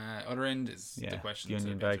other end is the question.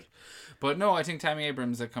 Union to bag. answer. But no, I think Tammy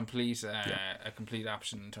Abrams a complete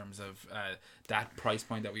option in terms of that price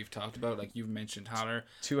point that we've talked about. Like you've mentioned, Haller.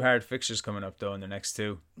 2 hard fixtures coming up, though, in the next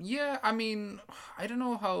 2. Yeah, I mean, I don't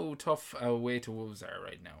know how tough away to Wolves are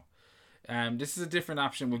right now. This is a different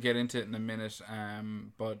option. We'll get into it in a minute.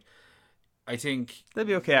 But I think They'll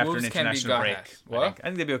be okay after Wolves an can be international got break. at. I What?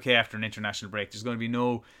 think they'll be okay after an international break. There's going to be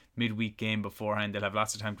no midweek game beforehand. They'll have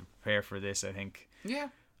lots of time to prepare for this, I think. Yeah.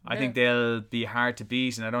 I think they'll be hard to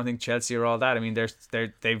beat, and I don't think Chelsea are all that. I mean,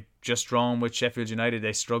 they've just drawn with Sheffield United.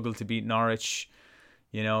 They struggled to beat Norwich,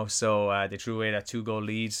 so they threw away that 2-goal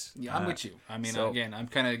lead. Yeah, I'm with you. I mean, again,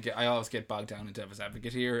 I always get bogged down in devil's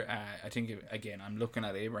advocate here. I think, again, I'm looking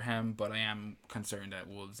at Abraham, but I am concerned that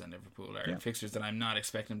Wolves and Liverpool are fixtures that I'm not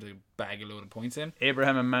expecting them to bag a load of points in.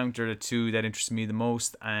 Abraham and Mount are the 2 that interest me the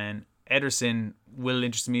most, and Ederson will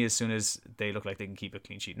interest me as soon as they look like they can keep a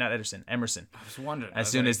clean sheet. Not Ederson, Emerson. I was wondering. As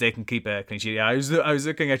soon as they can keep a clean sheet. Yeah, I was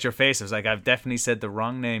looking at your face. I was like, I've definitely said the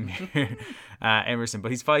wrong name here, Emerson.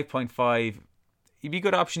 But he's 5.5. He'd be a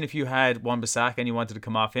good option if you had Wan-Bissaka and you wanted to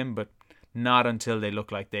come off him, but not until they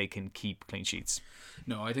look like they can keep clean sheets.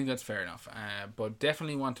 No, I think that's fair enough. But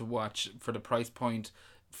definitely want to watch for the price point,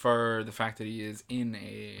 for the fact that he is in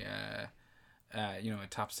a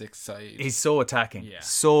top 6 side. He's so attacking. Yeah.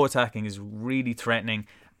 So attacking is really threatening.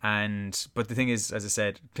 But the thing is, as I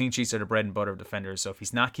said, clean sheets are the bread and butter of defenders. So if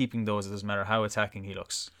he's not keeping those, it doesn't matter how attacking he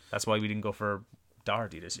looks. That's why we didn't go for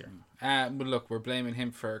Doherty this year. But look, we're blaming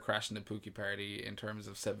him for crashing the Pookie party in terms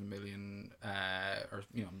of 7 million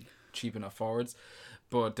cheap enough forwards.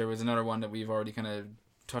 But there was another one that we've already kind of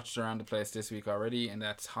touched around the place this week already, and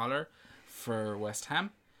that's Haller for West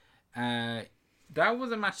Ham. That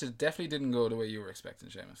was a match that definitely didn't go the way you were expecting,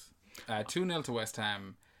 Seamus. 2-0 to West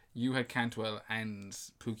Ham. You had Cantwell and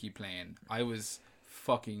Pookie playing. I was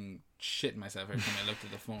fucking shitting myself every time I looked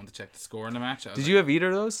at the phone to check the score in the match. Did you have either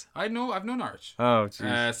of those? I've no Norwich. Oh,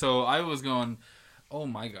 jeez. So I was going, oh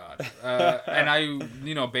my God. And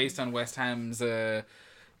I, based on West Ham's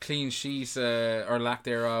clean sheet or lack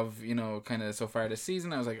thereof, kind of so far this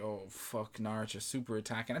season, I was like, oh, fuck, Norwich are super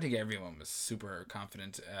attacking. I think everyone was super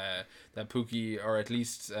confident that Pookie, or at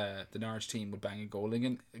least the Norwich team, would bang a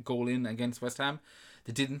goal in against West Ham.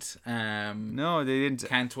 They didn't. No, they didn't.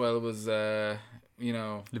 Cantwell was,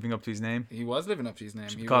 living up to his name. he was living up to his name.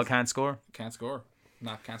 He Called was, can't score. can't score.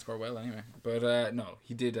 Can't score well anyway. But no,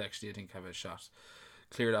 he did actually, I think, have a shot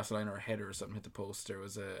cleared off the line or a header or something hit the post. There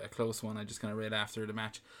was a close one I just kind of read after the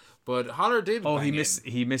match. But Haller did. Oh, bang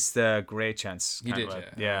he missed a great chance. He did,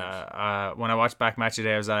 Cantwell. yeah. When I watched back match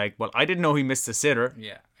today, I was like, well, I didn't know he missed a sitter.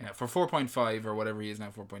 Yeah. For 4.5 or whatever he is now,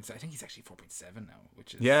 4.6. I think he's actually 4.7 now,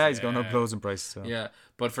 which is Yeah, he's going up loads in price. So. Yeah,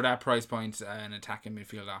 but for that price point, an attacking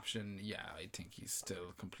midfield option, yeah, I think he's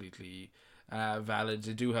still completely valid.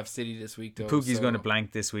 They do have City this week though. Pookie's going to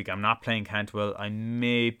blank this week. I'm not playing Cantwell. I'm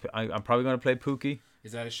probably going to play Pookie.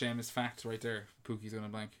 Is that a Seamus fact right there? Pookie's going to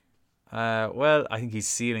blank. Well, I think his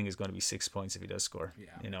ceiling is going to be 6 points if he does score.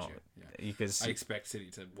 Yeah, because I expect City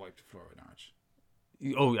to wipe the floor with Norwich.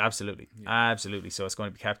 Oh, absolutely, absolutely. So it's going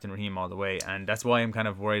to be Captain Raheem all the way, and that's why I'm kind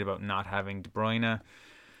of worried about not having De Bruyne.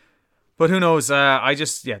 But who knows?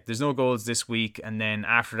 There's no goals this week, and then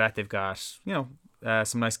after that they've got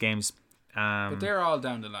some nice games. But they're all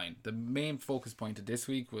down the line. The main focus point of this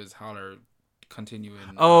week was Haller continuing.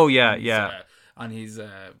 On his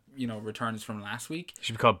returns from last week. He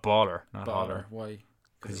should be called Baller, not Haller. Why?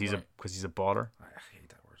 Because he's a baller. I hate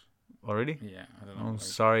that word. Already? Yeah, I don't know. Oh,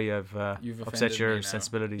 sorry, I've You've upset your me now.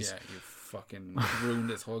 sensibilities. Yeah, you fucking ruined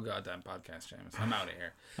this whole goddamn podcast, James. I'm out of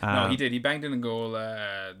here. No, he did. He banged in a goal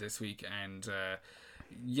this week, and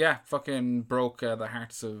fucking broke the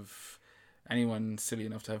hearts of anyone silly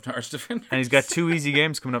enough to have Norwich defenders. And he's got 2 easy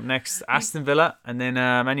games coming up next: Aston Villa and then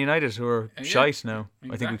Man United, who are shite now.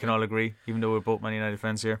 Exactly. I think we can all agree, even though we're both Man United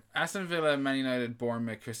fans here. Aston Villa, Man United,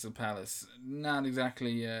 Bournemouth, Crystal Palace. Not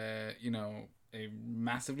exactly, a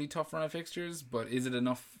massively tough run of fixtures, but is it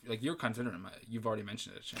enough? Like, you're considering them. You've already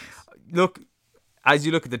mentioned it, James. Look, as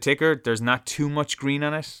you look at the ticker, there's not too much green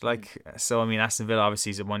on it. So I mean, Aston Villa obviously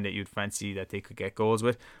is the one that you'd fancy that they could get goals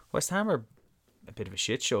with. West Ham are a bit of a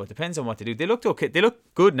shit show. It depends on what they do. They looked okay. They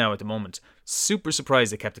look good now at the moment. Super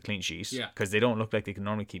surprised they kept a clean sheet. Yeah. Because they don't look like they can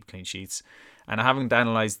normally keep clean sheets. And I haven't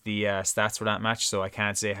analysed the stats for that match, so I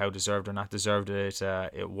can't say how deserved or not deserved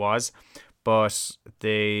it was. But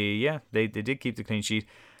they did keep the clean sheet.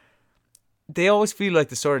 They always feel like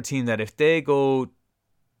the sort of team that if they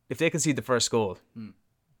concede the first goal,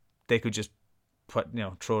 they could just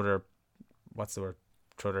throw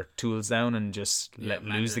their tools down and just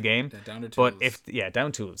lose the game. Down to but tools.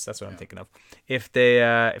 down tools, that's what I'm thinking of. If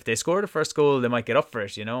they score the first goal, they might get up for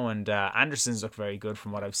it, And Anderson's looked very good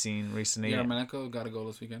from what I've seen recently. Yarmolenko got a goal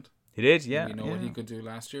this weekend. He did, yeah. You know what he could do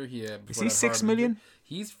last year? Is he 6 million?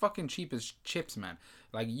 He's fucking cheap as chips, man.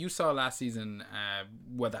 Like you saw last season,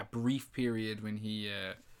 that brief period when he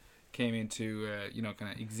came into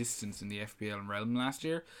kind of existence in the FPL realm last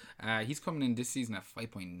year. He's coming in this season at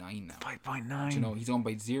 5.9 now. 5.9. He's owned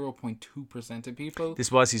by 0.2% of people. This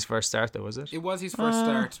was his first start, though, was it? It was his first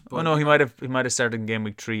start. But, he might have started in game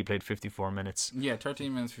week 3. He played 54 minutes. Yeah,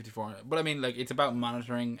 13 minutes, 54. But I mean, like, it's about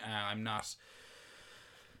monitoring. I'm not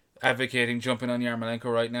advocating jumping on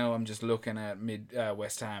Yarmolenko right now. I'm just looking at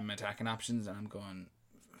West Ham attacking options, and I'm going.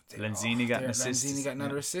 Lanzini got an assist. Lanzini got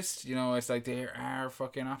another assist. It's like there are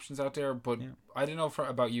fucking options out there, but I don't know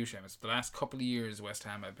about you, Seamus. The last couple of years, West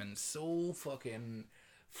Ham have been so fucking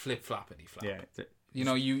flip-floppity flop. Yeah,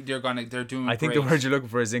 they're doing. I think great. the word you're looking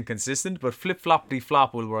for is inconsistent, but flip-floppity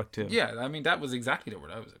flop will work too. Yeah, I mean that was exactly the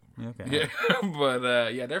word I was looking for. Okay. Yeah, but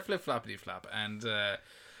they're flip-floppity flop, and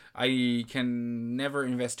I can never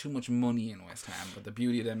invest too much money in West Ham, but the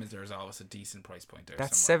beauty of them is there's always a decent price point there.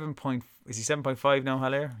 That's 7. Is he 7.5 now,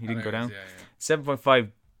 Haller? He didn't go down. Yeah. 7.5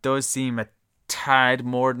 does seem a tad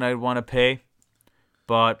more than I'd want to pay,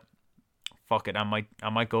 but fuck it, I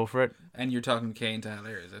might go for it. And you're talking Kane to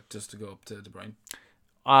Haller, is it just to go up to De Bruyne?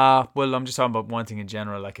 Well, I'm just talking about one thing in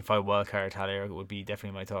general. Like if I wildcard Haller, it would be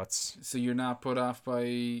definitely my thoughts. So you're not put off by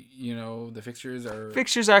the fixtures or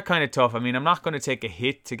fixtures are kind of tough. I mean, I'm not going to take a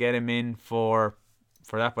hit to get him in for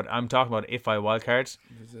that, but I'm talking about if I wildcard,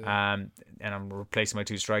 and I'm replacing my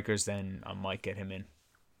 2 strikers, then I might get him in.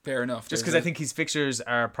 Fair enough. Just because I think his fixtures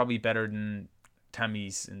are probably better than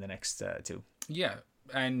Tammy's in the next 2. Yeah,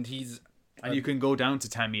 and you can go down to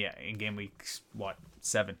Tammy in game week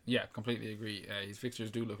 7. Yeah, completely agree. His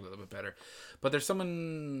fixtures do look a little bit better. But there's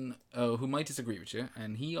someone who might disagree with you,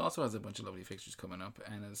 and he also has a bunch of lovely fixtures coming up,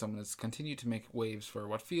 and someone that's continued to make waves for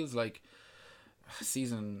what feels like a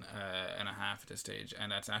season and a half at this stage,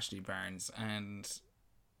 and that's Ashley Barnes. And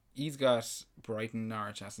he's got Brighton,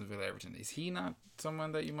 Norwich, Aston Villa, Everton. Is he not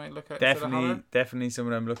someone that you might look at? Definitely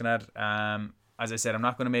someone I'm looking at. As I said, I'm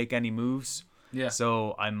not going to make any moves. Yeah.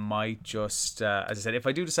 So I might just, as I said, if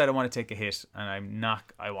I do decide I want to take a hit and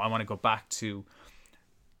I want to go back to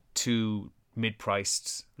low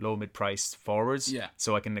mid-priced forwards. Yeah.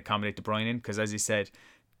 So I can accommodate De Bruyne in, because as you said,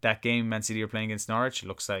 that game Man City are playing against Norwich, it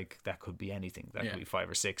looks like that could be anything. That could be 5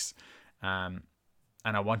 or 6. And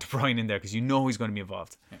I want De Bruyne in there because he's going to be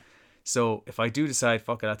involved. Yeah. So if I do decide,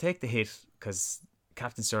 fuck it, I'll take the hit because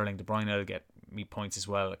Captain Sterling, De Bruyne will get me points as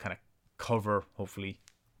well. Kind of cover, hopefully.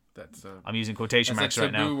 I'm using quotation marks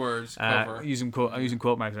right now. Words, cover. I'm using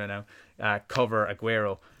quote marks right now. Cover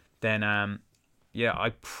Aguero. Then I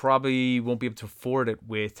probably won't be able to afford it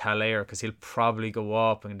with Haller because he'll probably go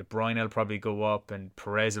up, and De Bruyne will probably go up, and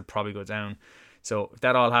Perez will probably go down. So if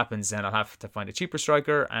that all happens, then I'll have to find a cheaper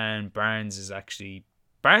striker, and Barnes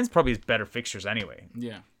probably has better fixtures anyway.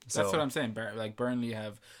 Yeah. That's what I'm saying. Burnley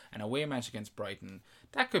have an away match against Brighton.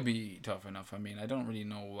 That could be tough enough. I mean, I don't really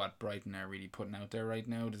know what Brighton are really putting out there right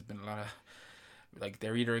now. There's been a lot of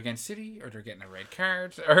they're either against City or they're getting a red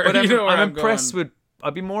card. But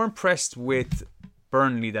I'd be more impressed with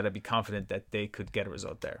Burnley that I'd be confident that they could get a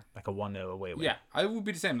result there, like a 1-0 away win. Yeah, I would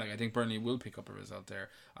be the same. I think Burnley will pick up a result there.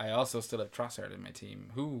 I also still have Trossard in my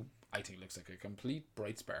team, who I think looks like a complete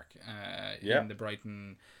bright spark in the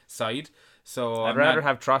Brighton side. So I'd rather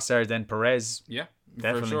have Trossard than Perez. Yeah,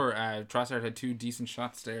 definitely. For sure. Trossard had 2 decent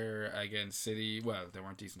shots there against City. Well, they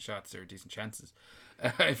weren't decent shots; they were decent chances.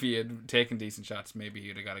 If he had taken decent shots, maybe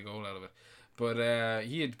he'd have got a goal out of it. But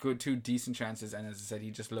he had 2 decent chances, and as I said, he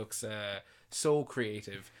just looks so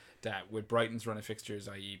creative that with Brighton's run of fixtures,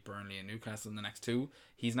 i.e. Burnley and Newcastle in the next 2,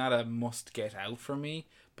 he's not a must-get out for me,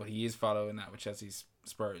 but he is following that with Chelsea's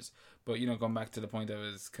Spurs. But, going back to the point I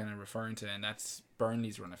was kind of referring to, and that's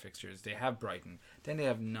Burnley's run of fixtures. They have Brighton, then they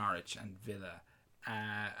have Norwich and Villa.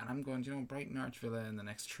 And I'm going, Brighton, Norwich, Villa in the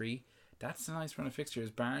next 3, That's a nice run of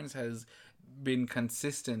fixtures. Barnes has been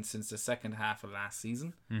consistent since the second half of last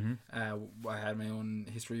season. I had my own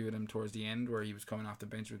history with him towards the end where he was coming off the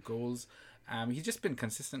bench with goals. He's just been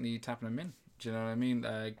consistently tapping them in. Do you know what I mean?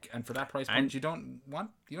 And for that price point, you don't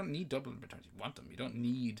need double returns. You want them. You don't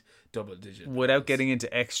need double digit. Without getting into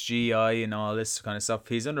XGI and all this kind of stuff,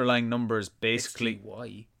 his underlying numbers basically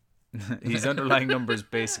XGY. his underlying numbers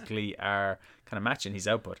basically are kind of matching his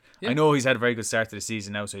output. Yeah. I know he's had a very good start to the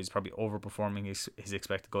season now, so he's probably overperforming his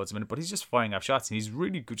expected goals a minute, but he's just firing off shots and he's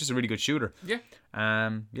really good, just a really good shooter. Yeah.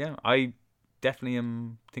 I definitely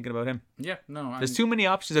am thinking about him. Yeah, no. There's too many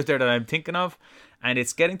options out there that I'm thinking of, and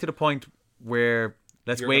it's getting to the point where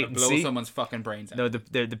let's wait and blow see. Someone's fucking brains out. No,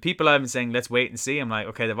 the people I've been saying let's wait and see. I'm like,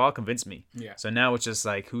 okay, they've all convinced me. Yeah. So now it's just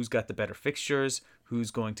like, who's got the better fixtures? Who's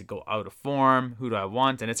going to go out of form? Who do I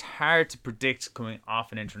want? And it's hard to predict coming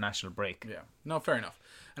off an international break. Yeah. No, fair enough.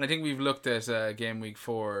 And I think we've looked at game week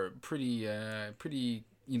 4 pretty, kind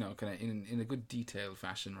of in a good detailed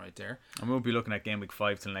fashion right there. And we won't be looking at game week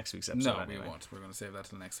 5 till next week's episode. No, anyway. we won't. We're going to save that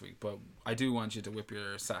till next week. But I do want you to whip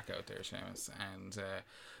your sack out there, Seamus, and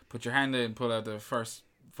put your hand in and pull out the first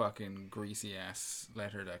fucking greasy ass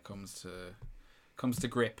letter that comes to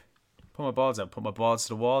grip. Put my balls out. Put my balls to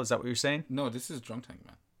the wall. Is that what you're saying? No, this is Drunk Tank,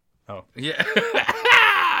 man. Oh. Yeah.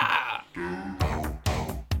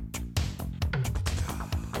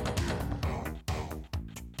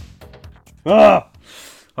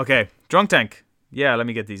 Okay, Drunk Tank. Yeah, let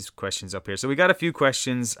me get these questions up here. So we got a few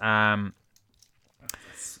questions. That's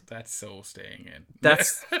so staying in.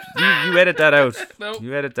 That's you edit that out. Nope.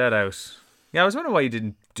 You edit that out. Yeah, I was wondering why you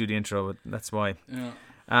didn't do the intro, but that's why. Yeah.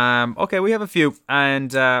 Okay, we have a few,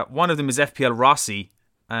 and one of them is FPL Rossi.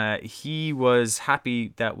 He was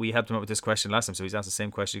happy that we helped him out with this question last time, so he's asked the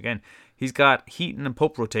same question again. He's got Heaton and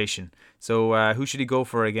Pope rotation. So who should he go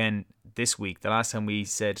for again this week? The last time we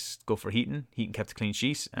said go for Heaton. Heaton kept a clean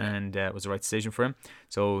sheet, and it was the right decision for him.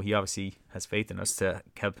 So he obviously has faith in us to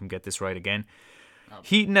help him get this right again.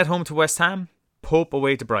 Heaton at home to West Ham, Pope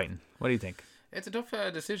away to Brighton. What do you think? It's a tough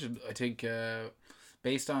decision. I think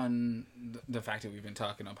based on the fact that we've been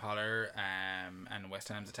talking up Haller and West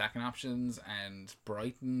Ham's attacking options, and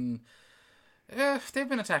Brighton, they've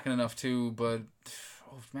been attacking enough too, but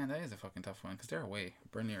oh man, that is a fucking tough one because they're away.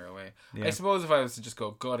 Burnley are away. Yeah. I suppose if I was to just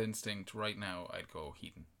go gut instinct right now, I'd go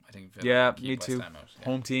Heaton. I think Villa me too. West Ham out. Yeah.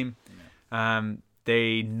 Home team. Yeah.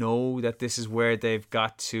 They know that this is where they've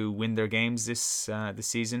got to win their games this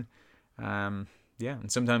season. And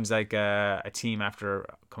sometimes like a team after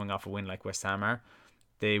coming off a win like West Ham are,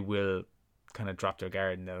 they will kind of drop their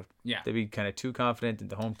guard and they'll be kind of too confident in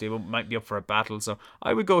the home. They might be up for a battle. So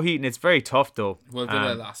I would go Heaton. It's very tough though. Well,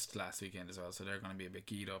 Villa lost last weekend as well, so they're going to be a bit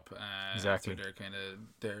keyed up. Exactly.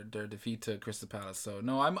 After their defeat to Crystal Palace. So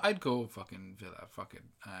no, I'd go fucking Villa. Fuck it.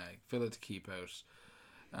 Villa to keep out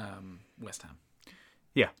West Ham.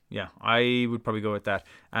 Yeah, I would probably go with that.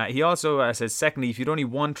 He also says, secondly, if you'd only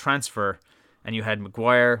one transfer and you had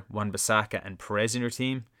Maguire, Wan-Bissaka and Perez in your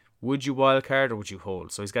team, would you wildcard or would you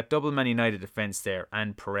hold? So he's got double Man United defence there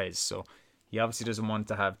and Perez. So he obviously doesn't want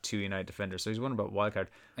to have two United defenders. So he's wondering about wildcard.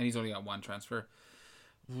 And he's only got one transfer.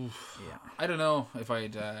 Oof. Yeah. I don't know if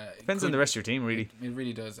I'd... Depends on the rest of your team, really. It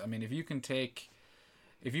really does. I mean, if you can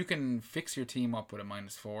fix your team up with a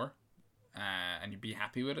 -4... and you'd be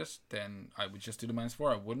happy with it, then I would just do the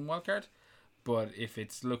 -4. I wouldn't wildcard. But if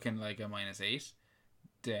it's looking like a -8,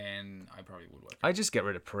 then I probably would wildcard. I just get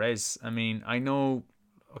rid of Perez. I mean, I know,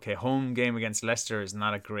 home game against Leicester is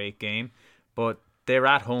not a great game, but they're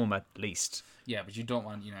at home at least. Yeah, but you don't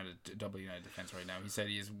want double United defense right now. He said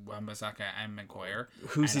he is Wan-Bissaka and Maguire.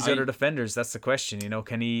 Who's his other defenders? That's the question.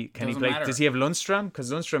 Can he play? Matter. Does he have Lundstram?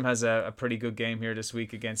 Because Lundstram has a pretty good game here this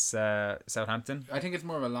week against Southampton. I think it's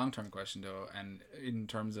more of a long-term question though, and in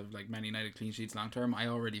terms of like Man United clean sheets long-term, I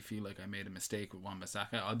already feel like I made a mistake with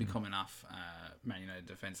Wan-Bissaka. I'll be coming off Man United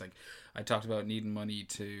defense. Like I talked about needing money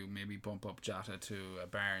to maybe bump up Jota to a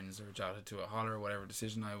Barnes or Jota to a Haller, whatever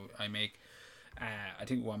decision I make. I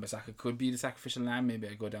think Wan-Bissaka could be the sacrificial lamb. Maybe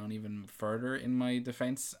I go down even further in my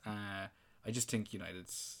defence. I just think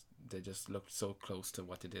they just looked so close to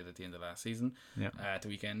what they did at the end of last season at the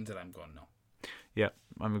weekend that I'm going no. Yeah,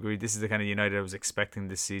 I'm agreed. This is the kind of United I was expecting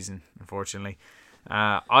this season, unfortunately.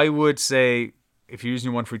 I would say if you're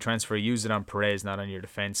using one free transfer, use it on Perez, not on your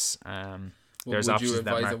defence. There's would options you in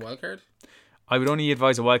that advise a mark. wildcard? I would only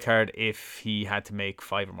advise a wildcard if he had to make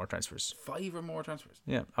 5 or more transfers. 5 or more transfers?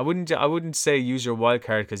 Yeah, I wouldn't say use your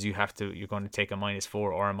wildcard because you're going to take a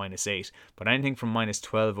 -4 or a -8. But anything from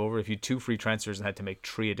 -12 over, if you had 2 free transfers and had to make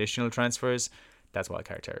 3 additional transfers, that's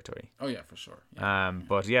wildcard territory. Oh yeah, for sure. Yeah.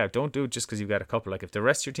 But yeah, don't do it just because you've got a couple. Like if the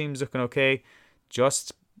rest of your team's looking okay,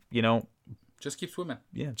 just Just keep swimming.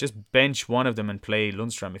 Yeah, just bench one of them and play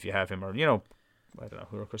Lundstrom if you have him, or I don't know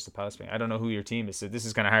who are Crystal Palace playing. I don't know who your team is, so this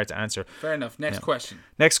is kind of hard to answer. Fair enough. Next question.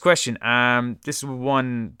 Next question. This is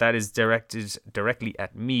one that is directed directly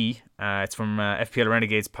at me. It's from FPL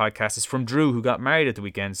Renegades podcast. It's from Drew, who got married at the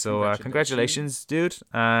weekend. So congratulations, dude.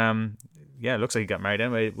 Yeah, it looks like he got married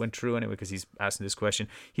anyway. It went through anyway because he's asking this question.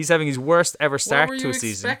 He's having his worst ever start to a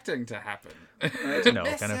season. What were you expecting to happen? I don't know,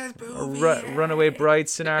 kind of a runaway bride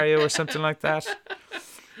scenario or something like that.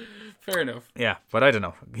 Fair enough. Yeah, but I don't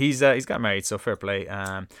know. He's got married, so fair play.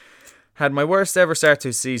 Had my worst ever start to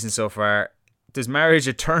a season so far. Does marriage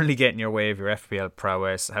eternally get in your way of your FPL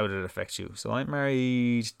prowess? How did it affect you? So I'm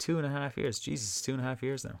married 2.5 years. Jesus, 2.5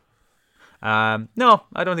 years now. No,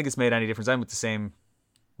 I don't think it's made any difference. I'm with the same.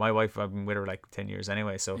 My wife, I've been with her like 10 years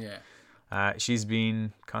anyway, so yeah. She's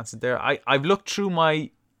been constant there. I've looked through my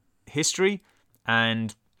history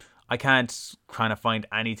and I can't kind of find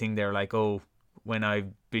anything there like, when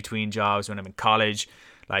I'm between jobs, when I'm in college,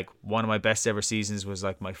 like one of my best ever seasons was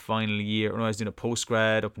like my final year when I was doing a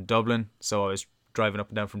postgrad up in Dublin. So I was driving up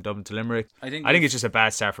and down from Dublin to Limerick. I think it's just a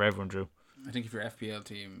bad start for everyone, Drew. I think if your FPL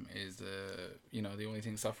team is the only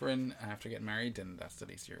thing suffering after getting married, then that's the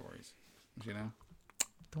least of your worries.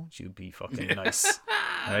 Don't you be fucking nice.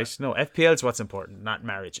 Right? No, FPL is what's important, not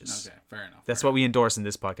marriages. Okay, fair enough. That's what we endorse in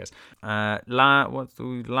this podcast. What's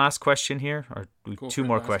the last question here? Or two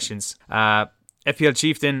more questions. FPL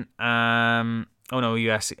Chieftain.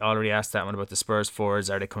 You already asked that one about the Spurs forwards.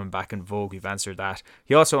 Are they coming back in vogue? We've answered that.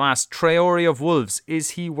 He also asked, Traore of Wolves,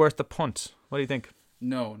 is he worth a punt? What do you think?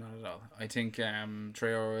 No, not at all. I think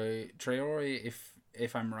Traore,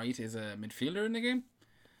 if I'm right, is a midfielder in the game.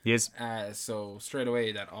 He is. So straight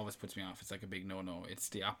away that always puts me off. It's like a big no. It's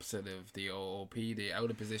the opposite of the OOP, the out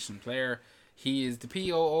of position player. He is the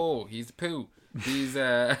POO. He's the poo. He's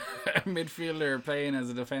a midfielder playing as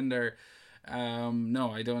a defender.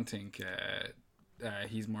 No, I don't think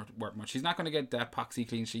he's worth much. He's not going to get that poxy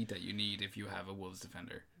clean sheet that you need if you have a Wolves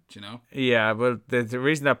defender. Do you know? Yeah, well, the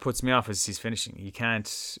reason that puts me off is he's finishing.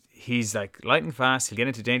 He's like lightning fast. He'll get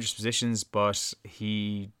into dangerous positions, but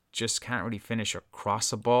he just can't really finish or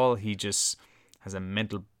cross a ball. He just has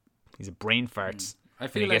he's a brain fart. I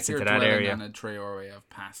feel like you're dwelling on a Traore of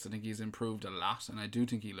past. I think he's improved a lot, and I do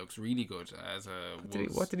think he looks really good as a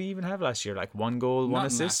Wolves. What did he even have last year? Like 1 goal, 1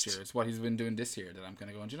 assist? Last year. It's what he's been doing this year that I'm kind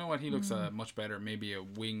of going, do you know what? He looks much better. Maybe a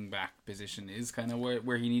wing-back position is kind of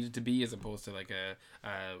where he needed to be as opposed to like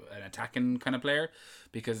an attacking kind of player,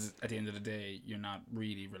 because at the end of the day, you're not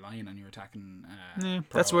really relying on your attacking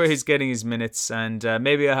that's where he's getting his minutes, and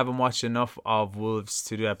maybe I haven't watched enough of Wolves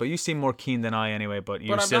to do that, but you seem more keen than I anyway, but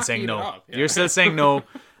you're still saying no. Yeah. You're still saying no.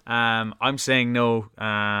 I'm saying no,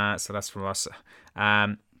 so that's from us.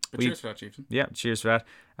 Cheers for that, Chieftain. Yeah, cheers for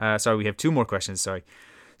that. Sorry, we have 2 more questions, sorry.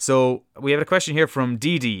 So we have a question here from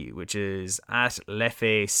Didi, which is at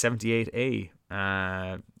Lefe78A.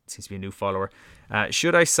 Seems to be a new follower.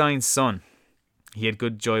 Should I sign Son? He had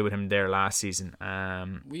good joy with him there last season.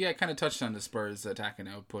 We kind of touched on the Spurs attacking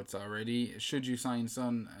outputs already. Should you sign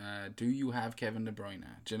Son? Do you have Kevin De Bruyne?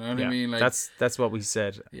 Do you know what I mean? Like, that's what we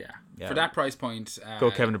said. Yeah. For that price point,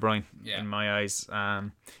 go Kevin De Bruyne. Yeah. In my eyes,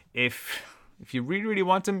 if you really really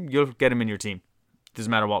want him, you'll get him in your team.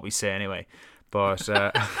 Doesn't matter what we say anyway. But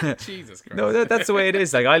Jesus Christ. No, that's the way it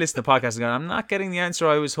is. Like, I listen to podcasts and go, I'm not getting the answer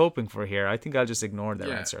I was hoping for here. I think I'll just ignore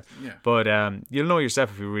their answer. Yeah. But you'll know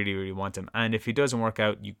yourself if you really, really want him. And if he doesn't work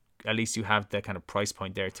out, at least you have that kind of price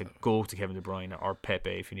point there to go to Kevin De Bruyne or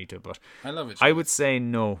Pepe if you need to. But I love it. I would say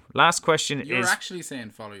no. Last question You're actually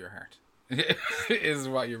saying follow your heart. Is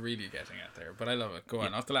what you're really getting at there. But I love it. Go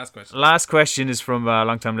on. Off the last question. Last question is from a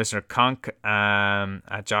long-time listener, Conk,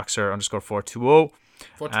 at Joxer_420.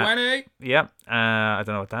 420. Yeah. I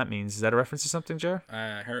don't know what that means. Is that a reference to something, Jer?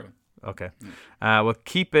 Heroin. Okay. Well,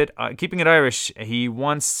 keeping it Irish. He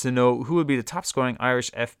wants to know who will be the top scoring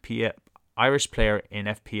Irish player in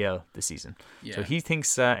FPL this season. Yeah. So he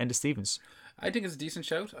thinks Enda Stevens. I think it's a decent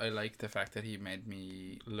shout. I like the fact that he made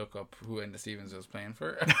me look up who Enda Stevens was playing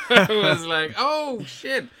for. I was like, oh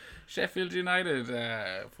shit, Sheffield United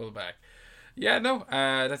fullback. Yeah, no,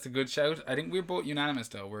 that's a good shout. I think we're both unanimous,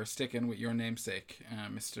 though. We're sticking with your namesake,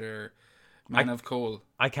 Mr. Man of Cole.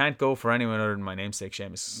 I can't go for anyone other than my namesake,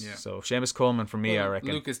 Seamus. Yeah. So, Seamus Coleman for me, I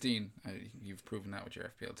reckon. Lucas Dean. You've proven that with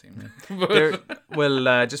your FPL team.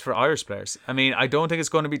 Just for Irish players. I mean, I don't think it's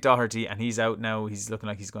going to be Doherty, and he's out now. He's looking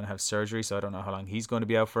like he's going to have surgery, so I don't know how long he's going to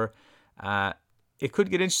be out for. It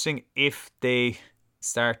could get interesting if they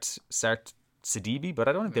start Sidibe, but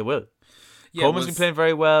I don't think they will. Coleman's been playing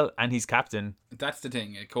very well, and he's captain. That's the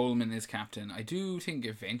thing. Coleman is captain. I do think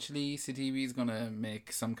eventually Sidibe is going to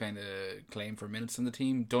make some kind of claim for minutes on the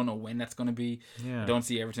team. Don't know when that's going to be. Yeah. I don't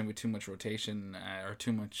see Everton with too much rotation or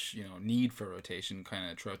too much need for rotation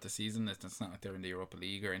kind of throughout the season. It's not like they're in the Europa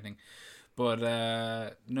League or anything. But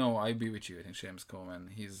no, I'd be with you. I think Seamus Coleman,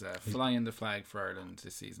 he's flying the flag for Ireland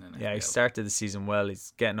this season. Yeah, he started the season well.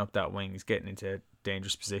 He's getting up that wing. He's getting into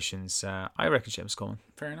dangerous positions. I reckon Seamus Coleman.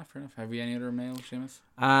 Fair enough. Have we any other mail, Seamus?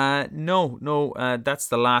 No. That's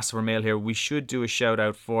the last of our mail here. We should do a shout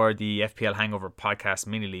out for the FPL Hangover Podcast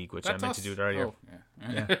Mini League, which I meant to do earlier. Oh,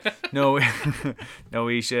 yeah. No,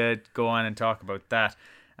 we should go on and talk about that.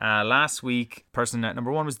 Last week, person at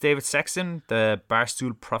number 1 was David Sexton, the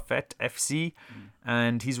Barstool Prophet FC,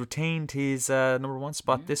 and he's retained his number 1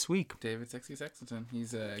 spot this week. David Sexton,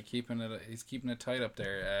 he's keeping it tight up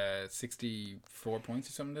there. 64 points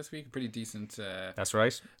or something this week. Pretty decent. That's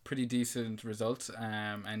right. Pretty decent result.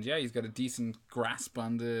 And yeah, he's got a decent grasp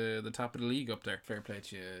on the top of the league up there. Fair play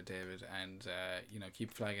to you, David, and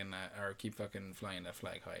keep fucking flying that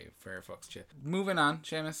flag high. Fair fucks to you. Moving on,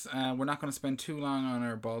 Seamus. We're not going to spend too long on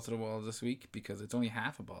our balls to the wall this week because it's only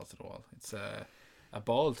half a ball to the wall. It's a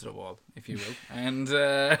ball to the wall, if you will. And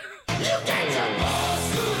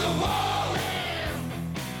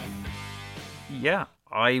yeah,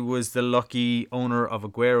 I was the lucky owner of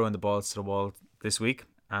Aguero in the balls to the wall this week,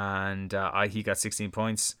 and he got 16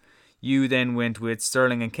 points. You then went with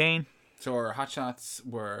Sterling and Kane. So our hot shots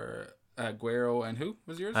were Aguero and who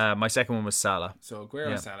was yours? My second one was Salah. So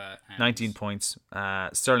Aguero, Salah, and 19 points.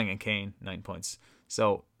 Sterling and Kane, 9 points.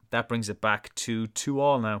 So that brings it back to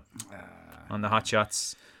 2-2 now on the hot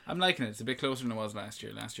shots. I'm liking it. It's a bit closer than it was last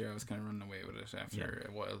year. Last year I was kind of running away with it after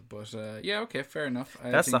a while. But okay, fair enough.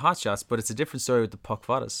 That's the hot shots, but it's a different story with the puck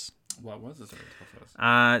fadas. What was the story with the puck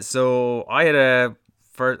fadas? So I had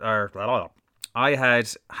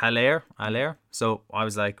Haller. So I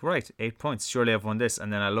was like, right, 8 points. Surely I've won this.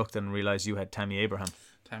 And then I looked and realised you had Tammy Abraham.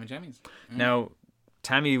 Tammy Jammies. Now,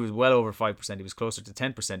 Tammy was well over 5%. He was closer to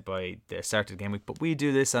 10% by the start of the game week. But we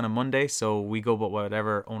do this on a Monday, so we go by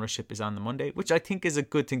whatever ownership is on the Monday, which I think is a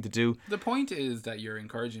good thing to do. The point is that you're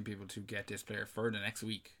encouraging people to get this player for the next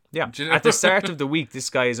week. Yeah. At the start of the week, this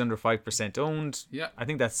guy is under 5% owned. Yeah. I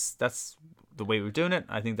think that's the way we're doing it.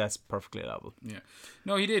 I think that's perfectly allowable. Yeah.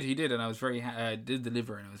 No, he did, and I was very did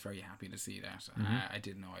deliver, and I was very happy to see that. I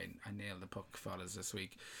did know I nailed the puck fellas this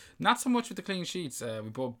week. Not so much with the clean sheets. We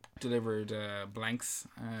both delivered blanks.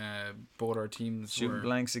 Both our teams shooting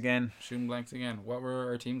blanks again. What were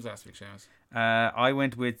our teams last week, Seamus? I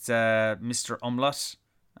went with Mr. Umlaut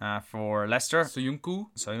for Leicester. Soyuncu.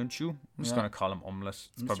 I'm just going to call him Umlaut.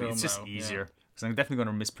 It's just easier. Because I'm definitely going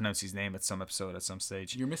to mispronounce his name at some episode at some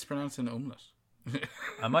stage. You're mispronouncing Umlaut.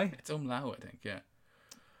 Am I? It's Umlau, I think, yeah.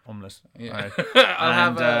 Umlaut. Yeah. Right. I'll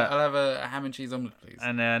have a ham and cheese omelette, please.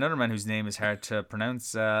 And another man whose name is hard to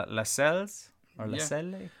pronounce, Lascelles or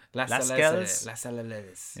Lascelles? Lascelles.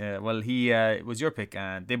 Yeah, well, he was your pick,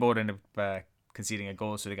 and they both ended up conceding a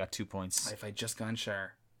goal, so they got 2 points. If I'd just gone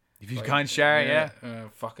Shar. If you've gone Shar, yeah.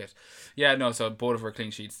 Fuck it. Yeah, no, so both of our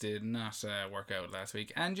clean sheets did not work out last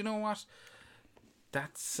week. And you know what?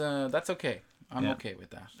 That's okay. I'm okay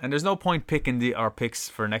with that. And there's no point picking our picks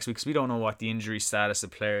for next week because we don't know what the injury status of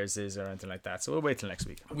players is or anything like that. So we'll wait till next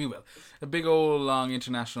week. We will. A big old long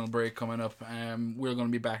international break coming up. We're going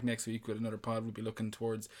to be back next week with another pod. We'll be looking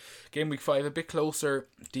towards game week 5, a bit closer,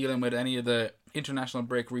 dealing with any of the international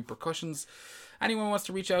break repercussions. Anyone wants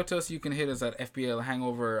to reach out to us, you can hit us at FPL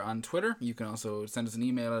Hangover on Twitter. You can also send us an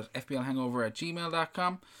email at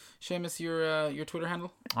fplhangover@gmail.com. Seamus, your Twitter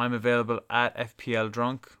handle? I'm available at FPL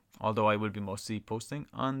Drunk, although I will be mostly posting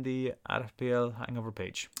on the at FPL Hangover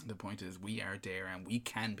page. The point is, we are there and we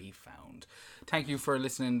can be found. Thank you for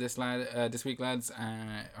listening this week, lads.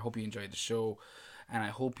 I hope you enjoyed the show, and I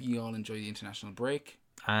hope you all enjoy the international break.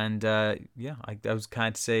 And I was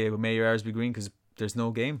kind to say, may your hours be green, because there's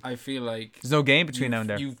no game. I feel like there's no game between now and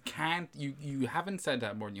there. You haven't said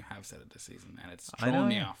that more than you have said it this season, and it's thrown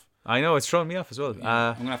me off. I know, it's throwing me off as well. Yeah,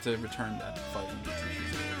 I'm gonna have to return that 500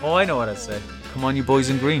 t-shirts. Oh, I know what I'd say. Come on, you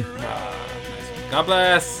boys in green. Nice. God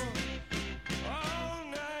bless.